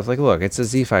fancy and stuff. Like, look, it's a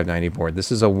Z590 board.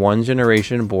 This is a 1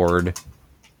 generation board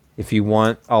If you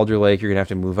want Alder Lake, you're going to have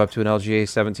to move up to an LGA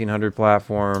 1700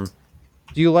 platform.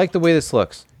 Do you like the way this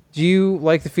looks? Do you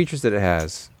like the features that it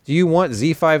has? Do you want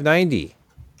Z590?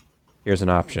 Here's an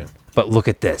option. But look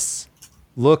at this.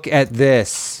 Look at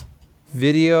this.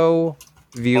 Video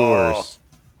viewers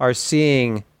are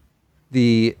seeing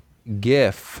the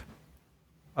GIF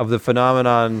of the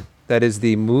phenomenon that is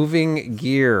the moving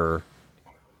gear.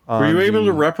 Were you able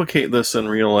to replicate this in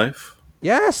real life?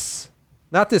 Yes.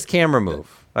 Not this camera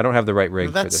move. I don't have the right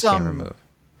rig for this camera move.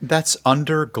 That's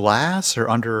under glass or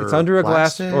under It's under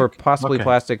plastic? a glass or possibly Okay.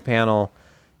 plastic panel.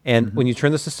 And when you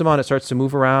turn the system on, it starts to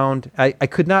move around. I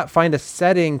could not find a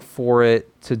setting for it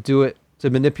to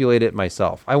manipulate it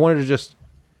myself. I wanted to just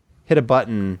hit a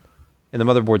button in the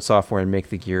motherboard software and make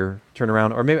the gear turn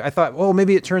around. Or maybe I thought,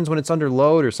 maybe it turns when it's under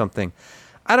load or something.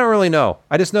 I don't really know.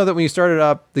 I just know that when you start it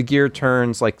up, the gear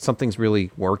turns like something's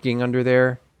really working under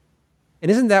there.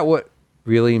 And isn't that what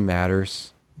really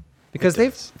matters? Because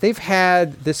they've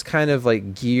had this kind of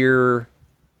like gear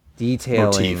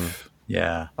detailing Motif.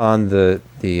 Yeah. on the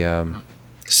heatsink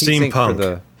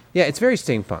Steampunk. Yeah, it's very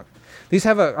steampunk. These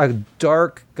have a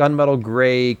dark gunmetal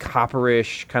gray,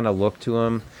 copperish kind of look to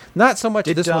them. Not so much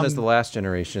this one as the last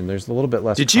generation. There's a little bit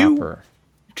less copper.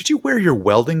 Did you wear your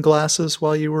welding glasses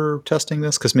while you were testing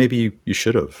this? Because maybe you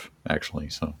should have, actually.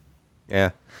 So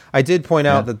Yeah. I did point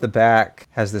out that the back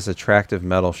has this attractive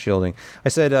metal shielding. I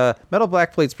said, metal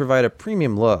backplates provide a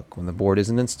premium look when the board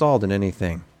isn't installed in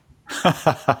anything.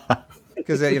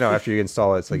 Because, after you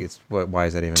install it, it's like, why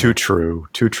is that even? Too true.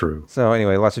 So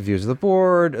anyway, lots of views of the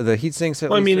board. The heat sinks.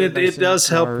 Well, I mean, it does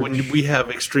help when we have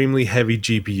extremely heavy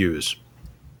GPUs.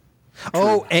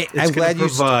 Oh, I'm glad you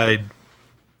provide.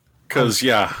 Because,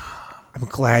 I'm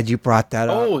glad you brought that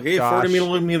up. Oh, hey, Josh.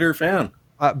 40mm fan.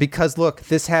 Because look,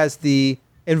 this has the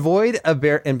avoid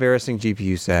embarrassing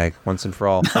GPU sag once and for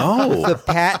all. Oh. The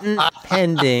patent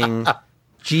pending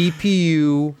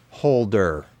GPU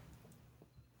holder.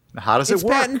 How does It's it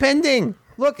work? patent pending.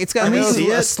 Look, it's got a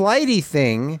slidey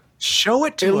thing. Show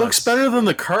it to It us. looks better than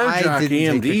the card I jack didn't take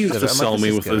AMD pictures used of to it. I'm sell like, me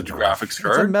this with is a good. graphics It's a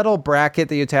card. metal bracket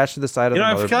that you attach to the side of the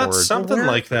motherboard. I've got something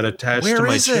like that attached to where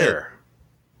my is it? chair.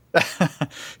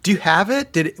 Do you have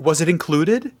it? Was it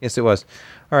included? Yes, it was.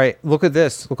 All right, look at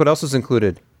this. Look what else is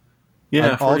included.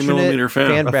 Yeah, An 40mm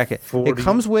fan. bracket. It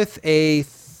comes with a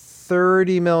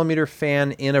 30mm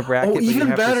fan in a bracket. but you even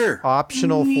have this better.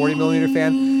 optional 40mm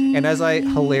fan. And as I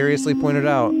hilariously pointed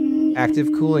out, active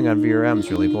cooling on VRMs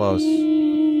really blows.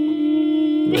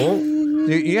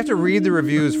 You have to read the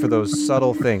reviews for those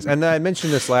subtle things. And I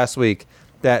mentioned this last week,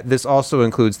 that this also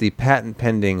includes the patent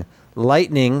pending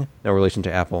Lightning, no relation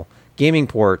to Apple, gaming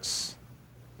ports,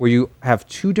 where you have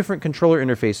two different controller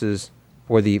interfaces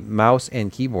for the mouse and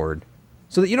keyboard,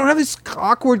 so that you don't have this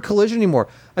awkward collision anymore.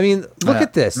 I mean, look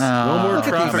at this. No more Look at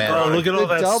traffic. these. Oh, look at all The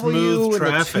that W smooth and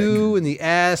traffic. the 2 and the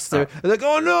S. They're like,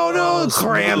 oh no,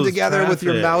 crammed smooth together with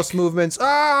your traffic. mouse movements.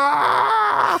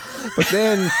 Ah! But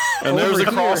then And there's over a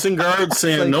here, crossing guard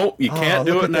saying, like, nope, you can't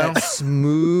do look it at now. that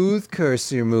smooth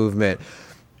cursor movement.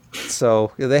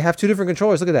 So they have two different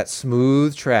controllers. Look at that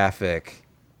smooth traffic.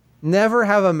 Never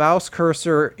have a mouse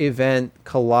cursor event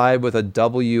collide with a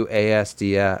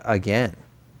WASD again.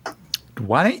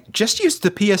 Why don't just use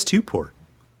the PS2 port?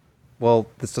 Well,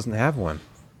 this doesn't have one.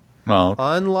 Well,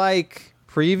 Unlike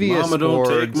previous Mama, don't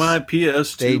boards, take my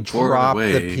PS2 they port dropped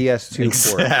away. the PS2 port. Can you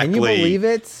Exactly. believe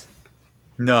it?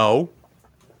 no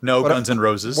Guns N'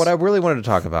 Roses. What I really wanted to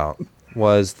talk about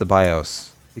was the BIOS.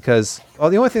 Because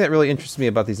the only thing that really interests me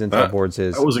about these Intel boards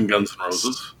is That wasn't Guns N'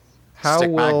 Roses. how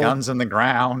Stick my will guns in the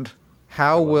ground.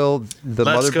 the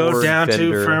Let's motherboard go down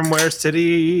vendor, to Firmware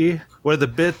City, where the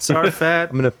bits are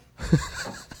fat. I'm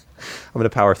gonna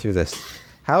power through this.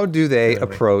 How do they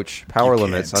approach power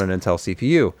limits on an Intel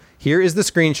CPU? Here is the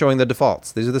screen showing the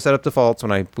defaults. These are the setup defaults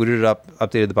when I booted it up,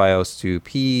 updated the BIOS to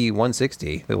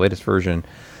P160, the latest version.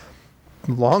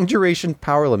 Long duration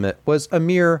power limit was a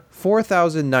mere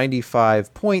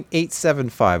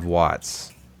 4,095.875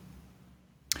 watts.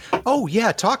 Oh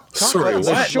yeah, talk Sorry, about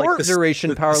The what? short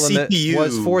duration power limit CPU.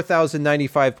 was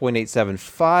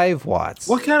 4,095.875 watts.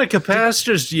 What kind of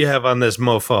capacitors do you have on this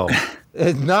mofo?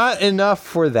 Not enough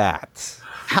for that.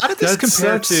 How did this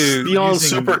compare to beyond using,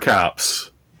 super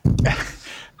caps.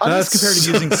 How does this compare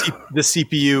to using the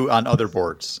CPU on other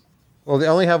boards? Well, they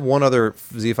only have one other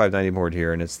Z590 board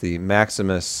here, and it's the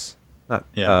Maximus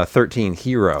 13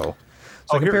 Hero.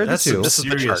 So I compared the two. This is the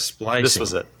Serious chart. splicing. This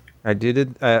was it. I did it.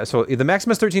 So the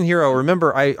Maximus 13 Hero.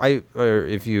 Remember,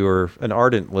 if you are an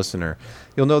ardent listener,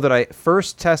 you'll know that I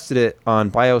first tested it on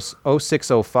BIOS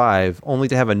 0605, only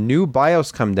to have a new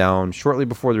BIOS come down shortly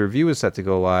before the review was set to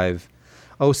go live,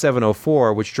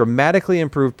 0704, which dramatically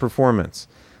improved performance.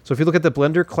 So if you look at the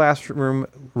Blender Classroom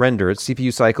render, it's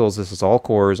CPU cycles. This is all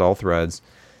cores, all threads.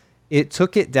 It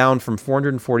took it down from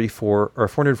 444 or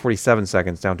 447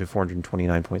 seconds down to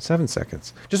 429.7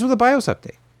 seconds, just with a BIOS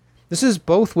update. This is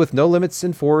both with no limits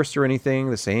enforced or anything,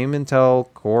 the same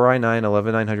Intel Core i9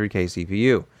 11900K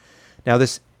CPU. Now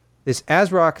this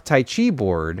ASRock Taichi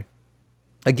board,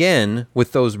 again,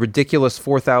 with those ridiculous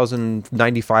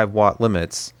 4,095 watt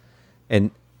limits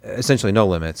and essentially no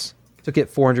limits, took it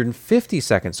 450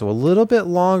 seconds, so a little bit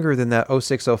longer than that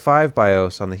 0605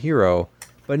 BIOS on the Hero,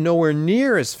 but nowhere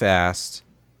near as fast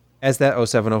as that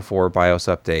 0704 BIOS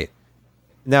update.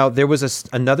 Now, there was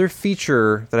another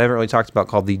feature that I haven't really talked about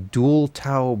called the Dual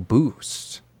Tau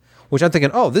Boost, which I'm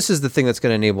thinking, oh, this is the thing that's going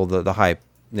to enable the high,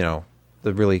 the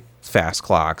really fast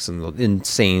clocks and the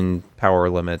insane power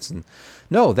limits. And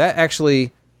no, that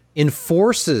actually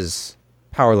enforces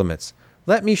power limits.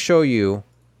 Let me show you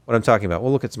what I'm talking about.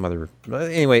 We'll look at some other...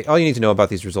 Anyway, all you need to know about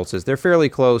these results is they're fairly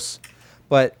close,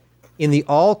 but in the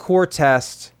all-core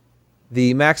test,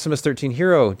 the Maximus 13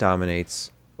 Hero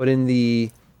dominates, but in the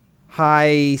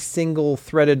high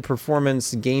single-threaded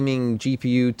performance gaming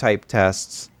GPU type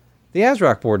tests, the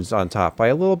ASRock board is on top by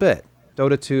a little bit.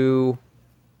 Dota 2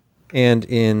 and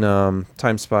in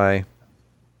Time Spy,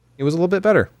 it was a little bit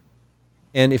better.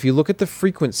 And if you look at the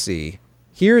frequency,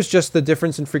 here's just the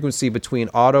difference in frequency between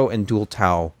auto and dual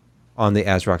tau on the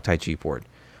ASRock Taichi board.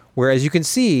 Whereas you can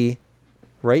see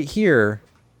right here,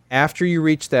 after you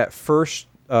reach that first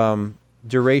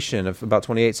duration of about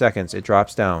 28 seconds, it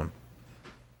drops down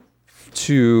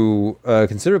to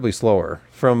considerably slower,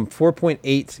 from 4.8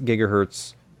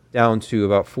 gigahertz down to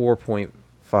about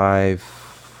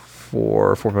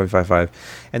 4.55.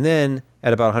 And then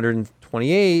at about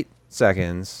 128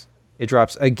 seconds, it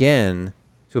drops again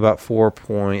to about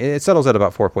it settles at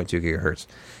about 4.2 gigahertz.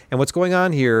 And what's going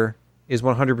on here is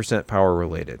 100% power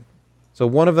related. So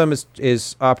one of them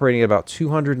is operating at about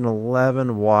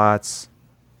 211 watts.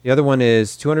 The other one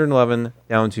is 211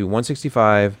 down to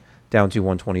 165 down to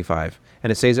 125.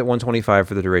 And it stays at 125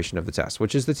 for the duration of the test,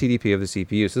 which is the TDP of the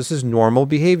CPU. So this is normal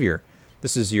behavior.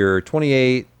 This is your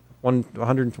 28,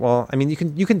 100. Well, I mean,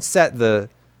 you can set the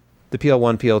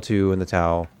PL1, PL2, and the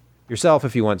tau yourself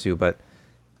if you want to, but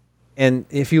and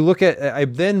if you look at, I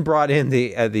then brought in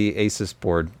the Asus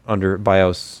board under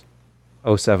BIOS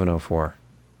 0704.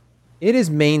 It is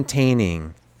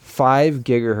maintaining 5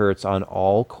 gigahertz on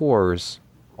all cores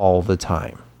all the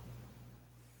time.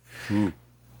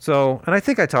 So, and I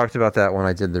think I talked about that when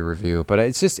I did the review, but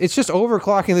it's just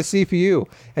overclocking the CPU.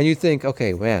 And you think,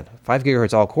 okay, man, 5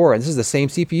 gigahertz all core, and this is the same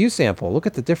CPU sample. Look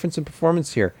at the difference in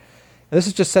performance here. And this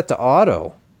is just set to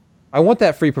auto. I want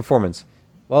that free performance.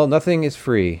 Well, nothing is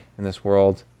free in this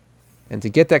world. And to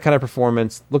get that kind of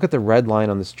performance, look at the red line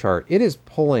on this chart. It is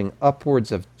pulling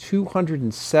upwards of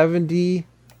 270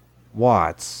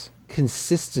 watts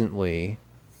consistently,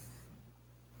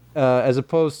 as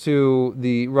opposed to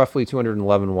the roughly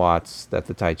 211 watts that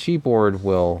the Taichi board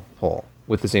will pull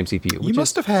with the same CPU. You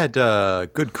must have had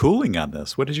good cooling on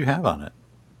this. What did you have on it?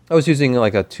 I was using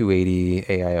like a 280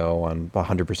 AIO on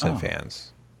 100%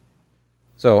 fans.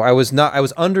 So I was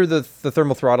under the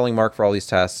thermal throttling mark for all these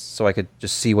tests, so I could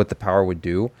just see what the power would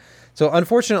do. So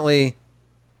unfortunately,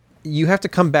 you have to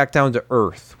come back down to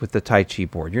earth with the Taichi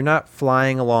board. You're not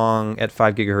flying along at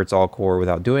 5 gigahertz all core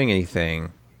without doing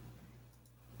anything.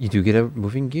 You do get a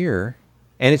moving gear,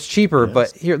 and it's cheaper. Yes.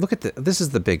 But here, look at this is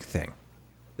the big thing.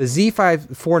 The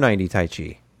Z5 490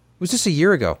 Taichi was just a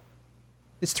year ago.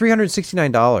 It's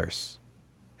 $369.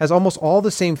 Has almost all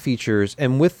the same features,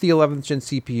 and with the 11th gen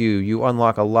CPU, you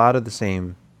unlock a lot of the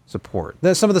same support.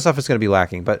 Now, some of the stuff is going to be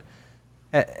lacking, but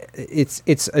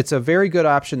it's a very good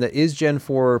option that is Gen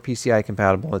 4 PCI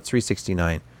compatible. It's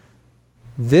 $369.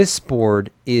 This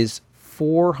board is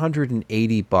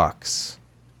 $480.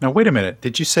 Now wait a minute.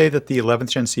 Did you say that the 11th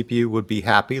gen CPU would be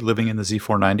happy living in the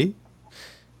Z490?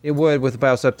 It would with the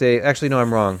BIOS update. Actually, no,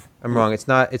 I'm wrong. It's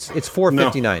not. It's $459. No.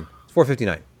 It's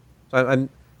 $459. So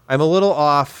I'm a little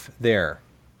off there,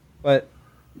 but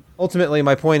ultimately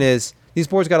my point is these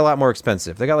boards got a lot more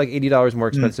expensive. They got like $80 more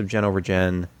expensive gen over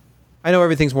gen. I know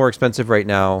everything's more expensive right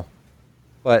now,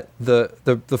 but the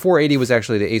 480 was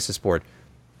actually the Asus board,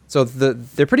 so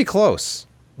they're pretty close.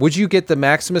 Would you get the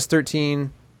Maximus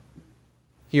 13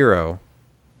 Hero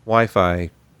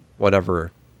Wi-Fi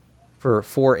whatever for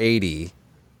 480,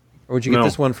 or would you get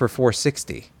this one for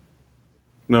 460?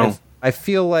 No, I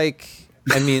feel like.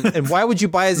 I mean, and why would you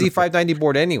buy a Z590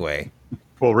 board anyway?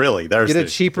 Well, really, get a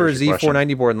cheaper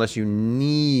Z490 board unless you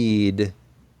need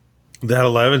that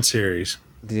 11 series.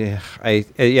 Yeah,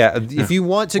 If you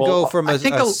want to go from a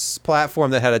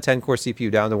platform that had a 10-core CPU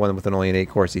down to one with only an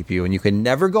 8-core CPU, and you can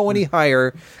never go any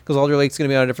higher because Alder Lake's going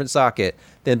to be on a different socket,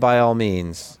 then by all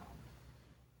means,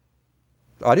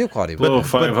 audio quality. Well,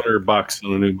 $500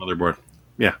 on a new motherboard.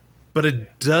 Yeah,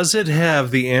 but does it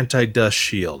have the anti-dust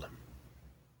shield?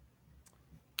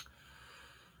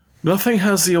 Nothing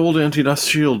has the old anti-dust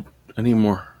shield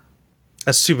anymore.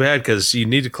 That's too bad because you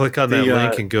need to click on that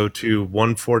link and go to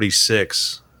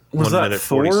 146. Was 1 that minute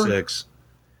Thor? 46.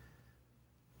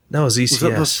 No, it was ECS. Was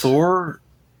that the Thor?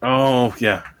 Oh,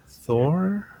 yeah.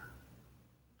 Thor?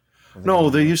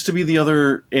 No, there used to be the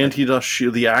other anti-dust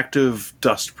shield, the active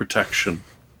dust protection.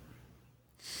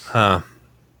 Huh.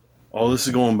 Oh, this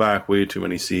is going back way too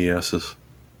many CESs.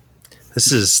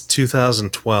 This is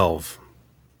 2012.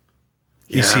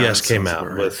 Yeah, ECS came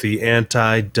out with the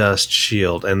anti-dust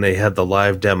shield, and they had the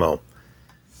live demo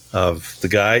of the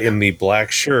guy in the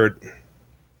black shirt.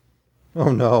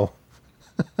 Oh no!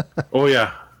 Oh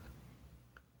yeah,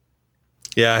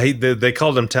 yeah. They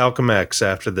called him Talcum X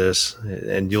after this,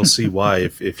 and you'll see why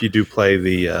if you do play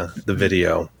the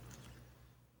video.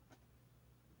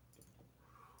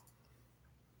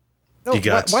 No,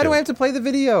 why do I have to play the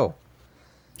video?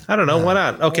 I don't know. Why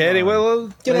not? Okay. Anyway,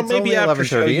 well, maybe after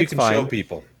show you can show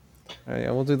people. All right,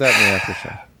 we'll do that in the after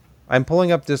show. I'm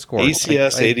pulling up Discord.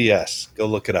 ACS ADS. Go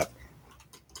look it up.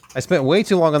 I spent way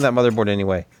too long on that motherboard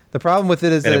anyway. The problem with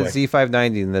it is that it's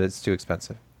Z590 and that it's too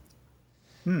expensive.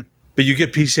 But you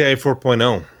get PCIe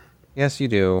 4.0. Yes, you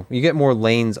do. You get more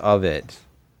lanes of it.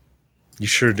 You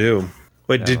sure do.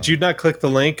 Wait, did you not click the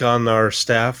link on our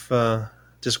staff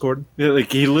Discord? Yeah,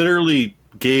 like he literally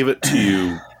gave it to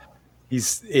you.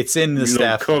 It's in the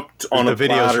staff cooked on the a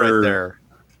videos platter. right there.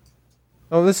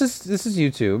 Oh, this is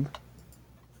YouTube.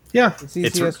 Yeah, It's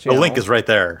ECS the channel. link is right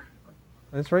there.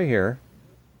 It's right here.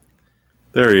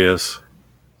 There he is.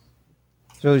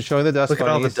 So he's showing the dust look bunnies.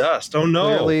 at all the dust. Oh no!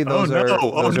 Clearly, those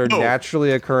are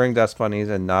naturally occurring dust bunnies,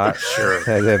 and not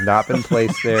they have not been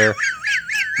placed there.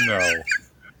 No.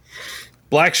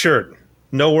 Black shirt.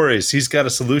 No worries. He's got a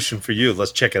solution for you.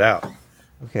 Let's check it out.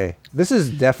 Okay, this is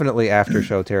definitely after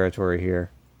show territory here.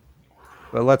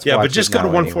 But let's but watch just it go to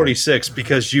now 146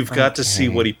 because you've got to see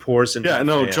what he pours into. Yeah,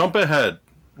 no, the jump ahead.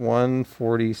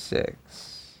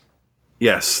 146.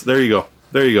 Yes, there you go.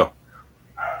 There you go.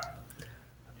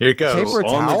 Here it goes. Paper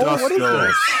On the towel? dust What is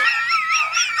goes.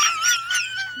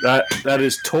 That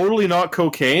is totally not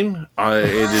cocaine.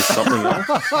 It is something else.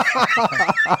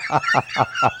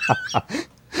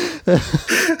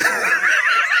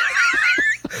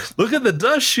 Look at the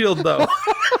dust shield, though.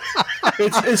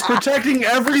 It's protecting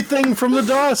everything from the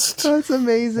dust. That's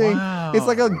amazing. Wow. It's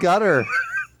like a gutter.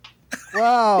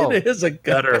 Wow. It is a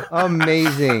gutter.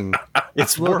 Amazing.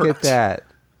 It's Look worked. at that.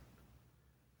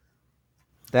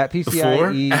 That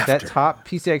PCIe, that top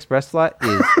PCI Express slot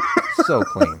is so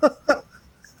clean.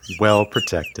 Well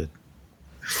protected.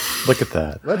 Look at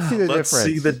that. Let's see the Let's difference.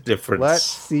 see the difference. Let's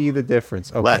see the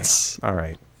difference. Okay. Let's. All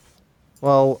right.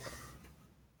 Well,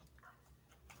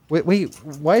 wait.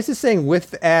 Why is it saying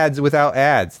with ads, without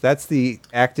ads? That's the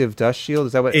active dust shield.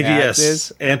 Is that what ads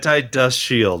is? ADS, anti-dust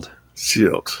shield.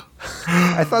 Shield.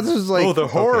 I thought this was like Oh, the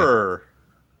okay. horror.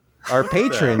 Our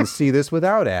patrons see this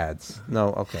without ads. No,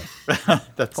 okay.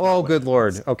 That's Oh, good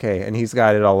lord. Okay, and he's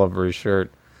got it all over his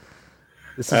shirt.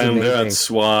 This is And amazing. that's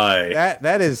why.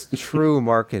 That is true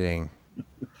marketing.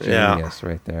 Yeah. Genius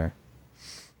right there.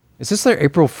 Is this their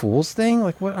April Fool's thing?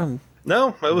 Like what?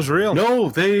 No, it was real.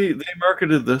 No, they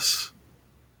marketed this.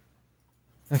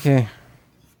 Okay.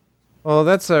 Well,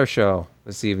 that's our show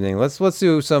this evening. Let's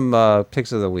do some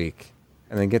picks of the week,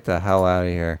 and then get the hell out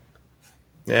of here.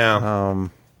 Yeah.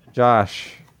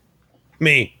 Josh,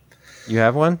 Me. you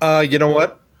have one? You know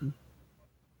what?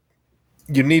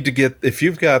 You need to get, if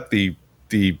you've got the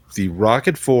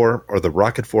Rocket 4 or the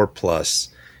Rocket 4 Plus,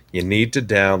 you need to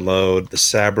download the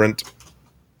Sabrent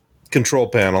control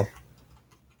panel,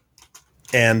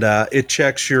 and it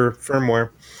checks your firmware.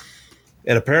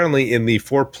 And apparently in the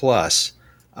 4 Plus,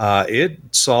 it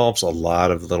solves a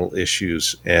lot of little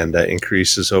issues and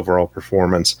increases overall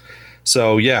performance.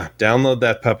 So yeah, download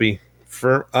that puppy.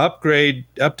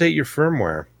 Update your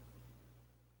firmware,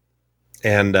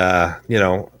 and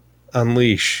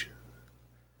unleash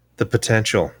the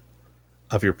potential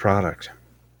of your product.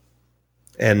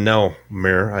 And no,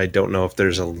 Mir, I don't know if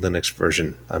there's a Linux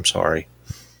version. I'm sorry.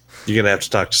 You're gonna have to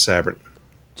talk to Sabrent.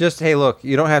 Just hey, look,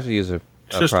 you don't have to use a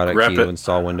Just product grep key to it.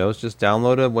 install Windows. Just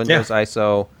download a Windows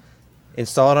ISO,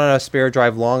 install it on a spare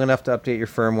drive long enough to update your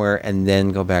firmware, and then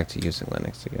go back to using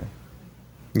Linux again.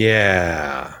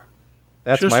 Yeah.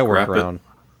 That's Just my grep it. workaround.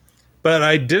 But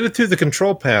I did it through the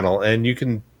control panel, and you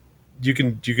can you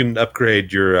can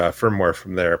upgrade your firmware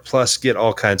from there. Plus, get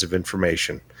all kinds of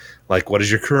information, like what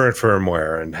is your current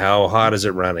firmware and how hot is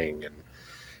it running,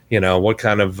 and what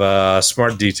kind of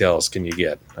smart details can you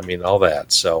get. I mean, all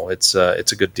that. So it's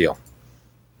a good deal.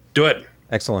 Do it.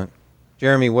 Excellent.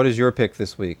 Jeremy, what is your pick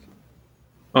this week?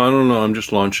 I don't know. I'm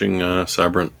just launching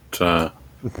Sabrent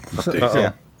updates.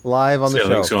 Yeah. Live on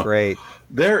the show. Great.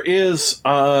 There is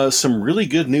some really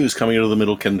good news coming out of the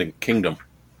Middle Kingdom.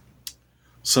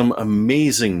 Some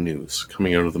amazing news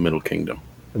coming out of the Middle Kingdom.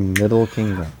 The Middle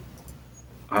Kingdom.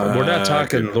 We're not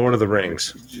talking Lord of the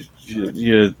Rings.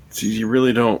 You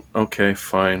really don't. Okay,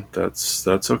 fine. That's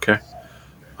okay.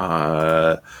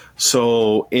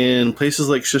 So in places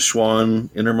like Sichuan,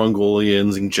 Inner Mongolia,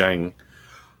 and Xinjiang,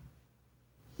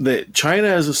 China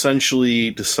has essentially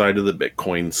decided that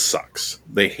Bitcoin sucks.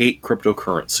 They hate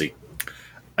cryptocurrency.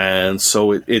 And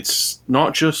so it's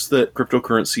not just that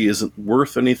cryptocurrency isn't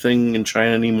worth anything in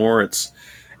China anymore. It's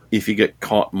if you get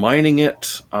caught mining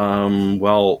it,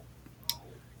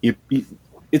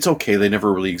 it's okay. They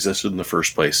never really existed in the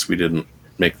first place. We didn't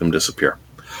make them disappear.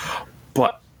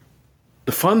 But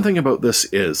the fun thing about this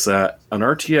is that an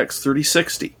RTX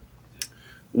 3060,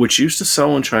 which used to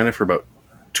sell in China for about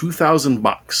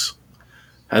 $2,000,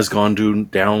 has gone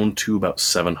down to about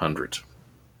 $700.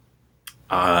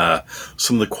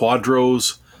 Some of the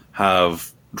Quadros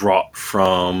have dropped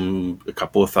from a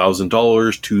couple of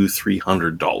 $1,000s to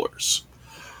 $300.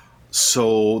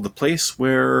 So the place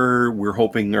where we're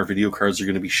hoping our video cards are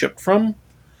going to be shipped from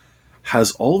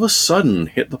has all of a sudden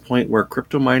hit the point where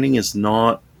crypto mining is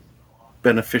not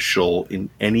beneficial in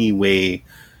any way,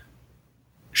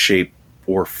 shape,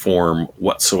 or form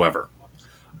whatsoever.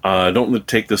 Don't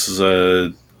take this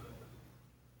as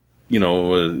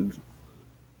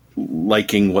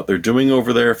liking what they're doing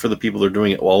over there for the people that are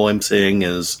doing it. All I'm saying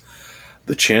is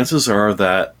the chances are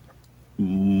that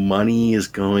money is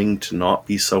going to not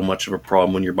be so much of a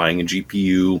problem when you're buying a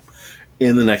GPU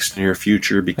in the next near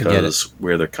future, because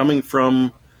where they're coming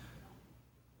from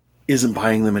isn't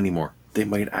buying them anymore. They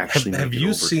might actually have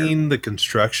you seen the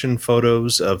construction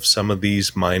photos of some of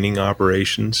these mining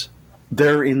operations?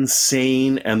 They're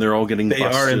insane, and they're all getting busted.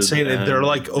 They are insane. They're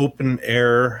like open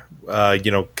air,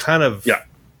 kind of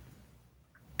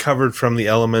covered from the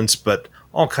elements, but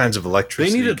all kinds of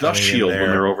electricity. They need a dust shield when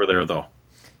they're over there, though.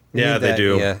 Yeah, they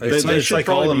do. Yeah. It's like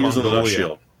all in using the dust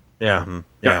shield. Yeah. Mm-hmm.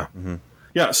 Yeah. Mm-hmm.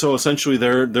 Yeah, so essentially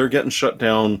they're getting shut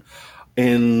down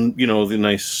in, the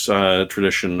nice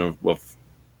tradition of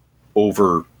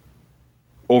overkill.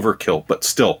 But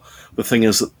still, the thing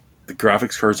is that the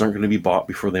graphics cards aren't going to be bought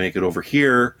before they make it over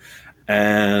here.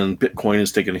 And Bitcoin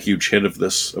has taken a huge hit of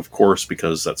this, of course,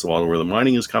 because that's a lot of where the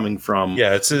mining is coming from.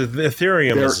 Yeah,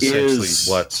 Ethereum is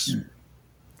essentially what's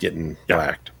getting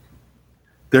whacked.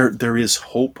 There is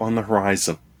hope on the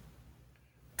horizon.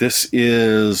 This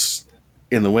is,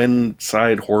 in the win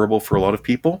side, horrible for a lot of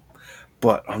people.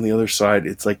 But on the other side,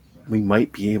 it's like we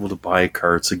might be able to buy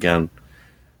cards again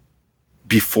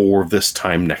before this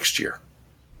time next year.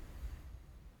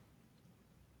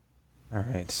 All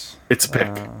right. It's a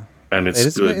pick. And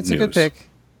it's good news. It's a good pick.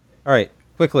 All right.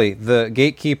 Quickly, the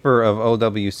gatekeeper of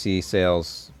OWC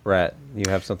sales, Brett, you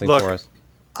have something for us?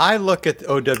 I look at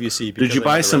OWC because did you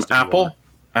buy some Apple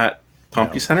at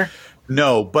CompuCenter?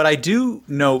 No, but I do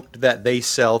note that they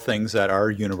sell things that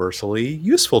are universally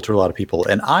useful to a lot of people.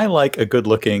 And I like a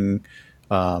good-looking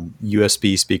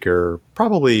USB speaker,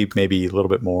 probably maybe a little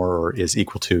bit more or is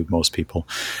equal to most people.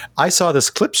 I saw this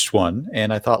Klipsch one,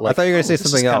 and I thought, I thought you were going to say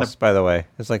something else, by the way.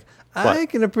 It's like, what? I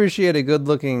can appreciate a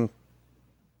good-looking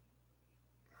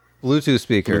Bluetooth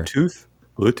speaker.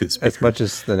 Bluetooth speaker. As much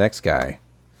as the next guy.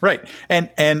 Right.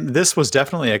 And this was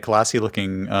definitely a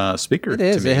classy-looking speaker. It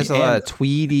is. To me. It has a lot of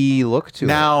tweedy look to it.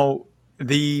 Now,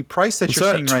 the price that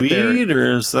you're seeing right there... tweed,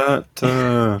 or is that...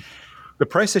 The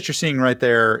price that you're seeing right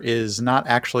there is not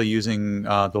actually using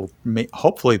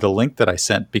hopefully the link that I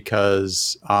sent,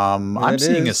 because I'm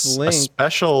seeing a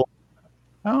special...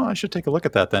 Oh, I should take a look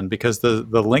at that then, because the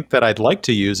link that I'd like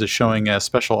to use is showing a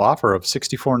special offer of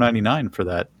 $64.99 for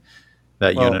that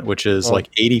unit, which is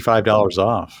like $85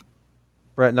 off.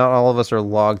 Brett, not all of us are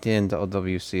logged into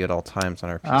OWC at all times on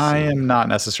our PC. I am not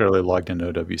necessarily logged into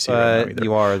OWC right now either.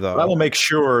 You are, though. But I will make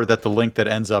sure that the link that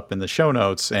ends up in the show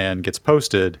notes and gets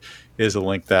posted is a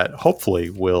link that hopefully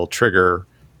will trigger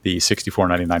the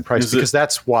 $64.99 price, because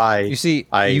that's why you see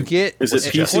you get. Is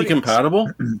it PC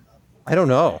compatible? I don't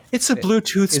know. It's a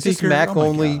Bluetooth speaker. Is this Mac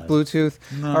only Bluetooth?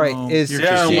 No, all right. It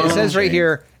says right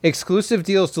here, exclusive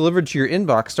deals delivered to your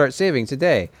inbox. Start saving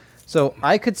today. So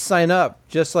I could sign up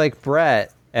just like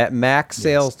Brett at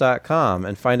macsales.com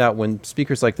and find out when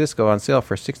speakers like this go on sale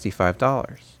for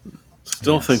 $65.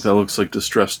 Still think that looks like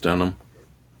distressed denim.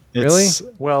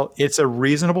 Well, it's a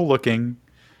reasonable looking,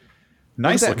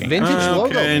 nice Look at that looking. vintage logo.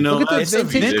 Okay, no, Look at the it's a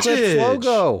vintage Clips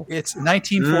logo. It's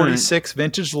 1946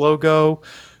 vintage logo.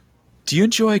 Do you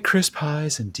enjoy crisp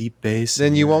highs and deep bass? Then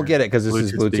in you your won't get it because this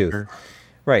is Bluetooth. speaker?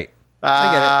 Right.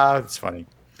 I It's funny.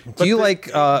 get it. Do you like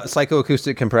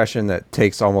psychoacoustic compression that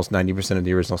takes almost 90% of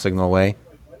the original signal away?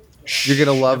 You're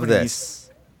going to love this.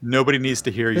 Nobody needs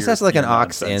to hear This your has like an aux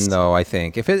nonsense. in, though, I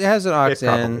think. If it has an aux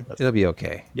probably in, does. it'll be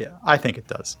okay. Yeah, I think it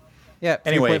does. Yeah,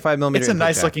 Anyway, 3.5 millimeter it's a input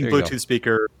nice jack. looking There you go. Bluetooth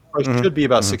speaker. It should be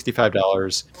about $65,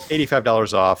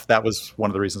 $85 off. That was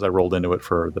one of the reasons I rolled into it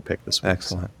for the pick this week.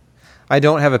 Excellent. I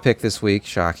don't have a pick this week.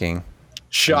 Shocking.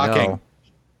 Shocking.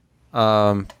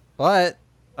 But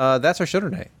that's our show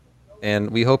tonight.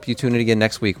 And we hope you tune in again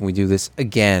next week when we do this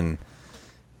again.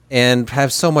 And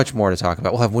have so much more to talk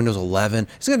about. We'll have Windows 11.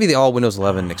 It's going to be the all Windows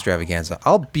 11 extravaganza.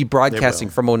 I'll be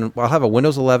broadcasting I'll have a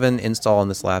Windows 11 install on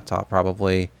this laptop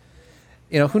probably.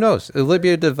 You know, who knows? Will it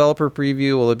be a developer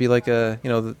preview? Will it be like a, you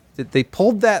know, they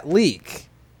pulled that leak.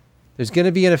 There's going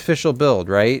to be an official build,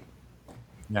 right?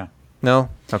 Yeah. No?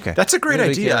 Okay. That's a great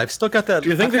Anybody idea. care? I've still got that. Do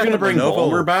you think I've they're got going to the bring Lenovo-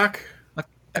 Balmer back?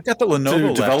 I've got the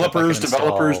Lenovo To laptop I can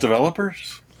install.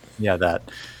 developers? Yeah, that.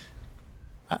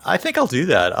 I think I'll do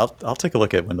that. I'll take a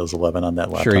look at Windows 11 on that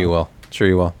laptop. Sure you will. Sure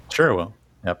you will. Sure I will.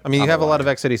 Yep. I mean, you I'm have a lot alive.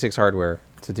 of x86 hardware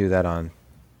to do that on.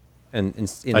 And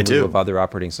in I lieu do. of other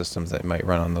operating systems that might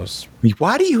run on those.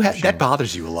 Why do you have that?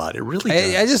 Bothers you a lot. It really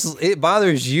does. It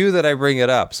bothers you that I bring it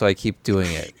up, so I keep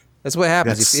doing it. That's what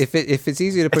happens. If it's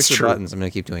easy to push the true. buttons, I'm going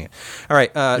to keep doing it. All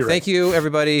right. Thank you,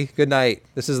 everybody. Good night.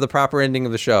 This is the proper ending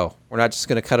of the show. We're not just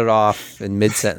going to cut it off in mid-sentence.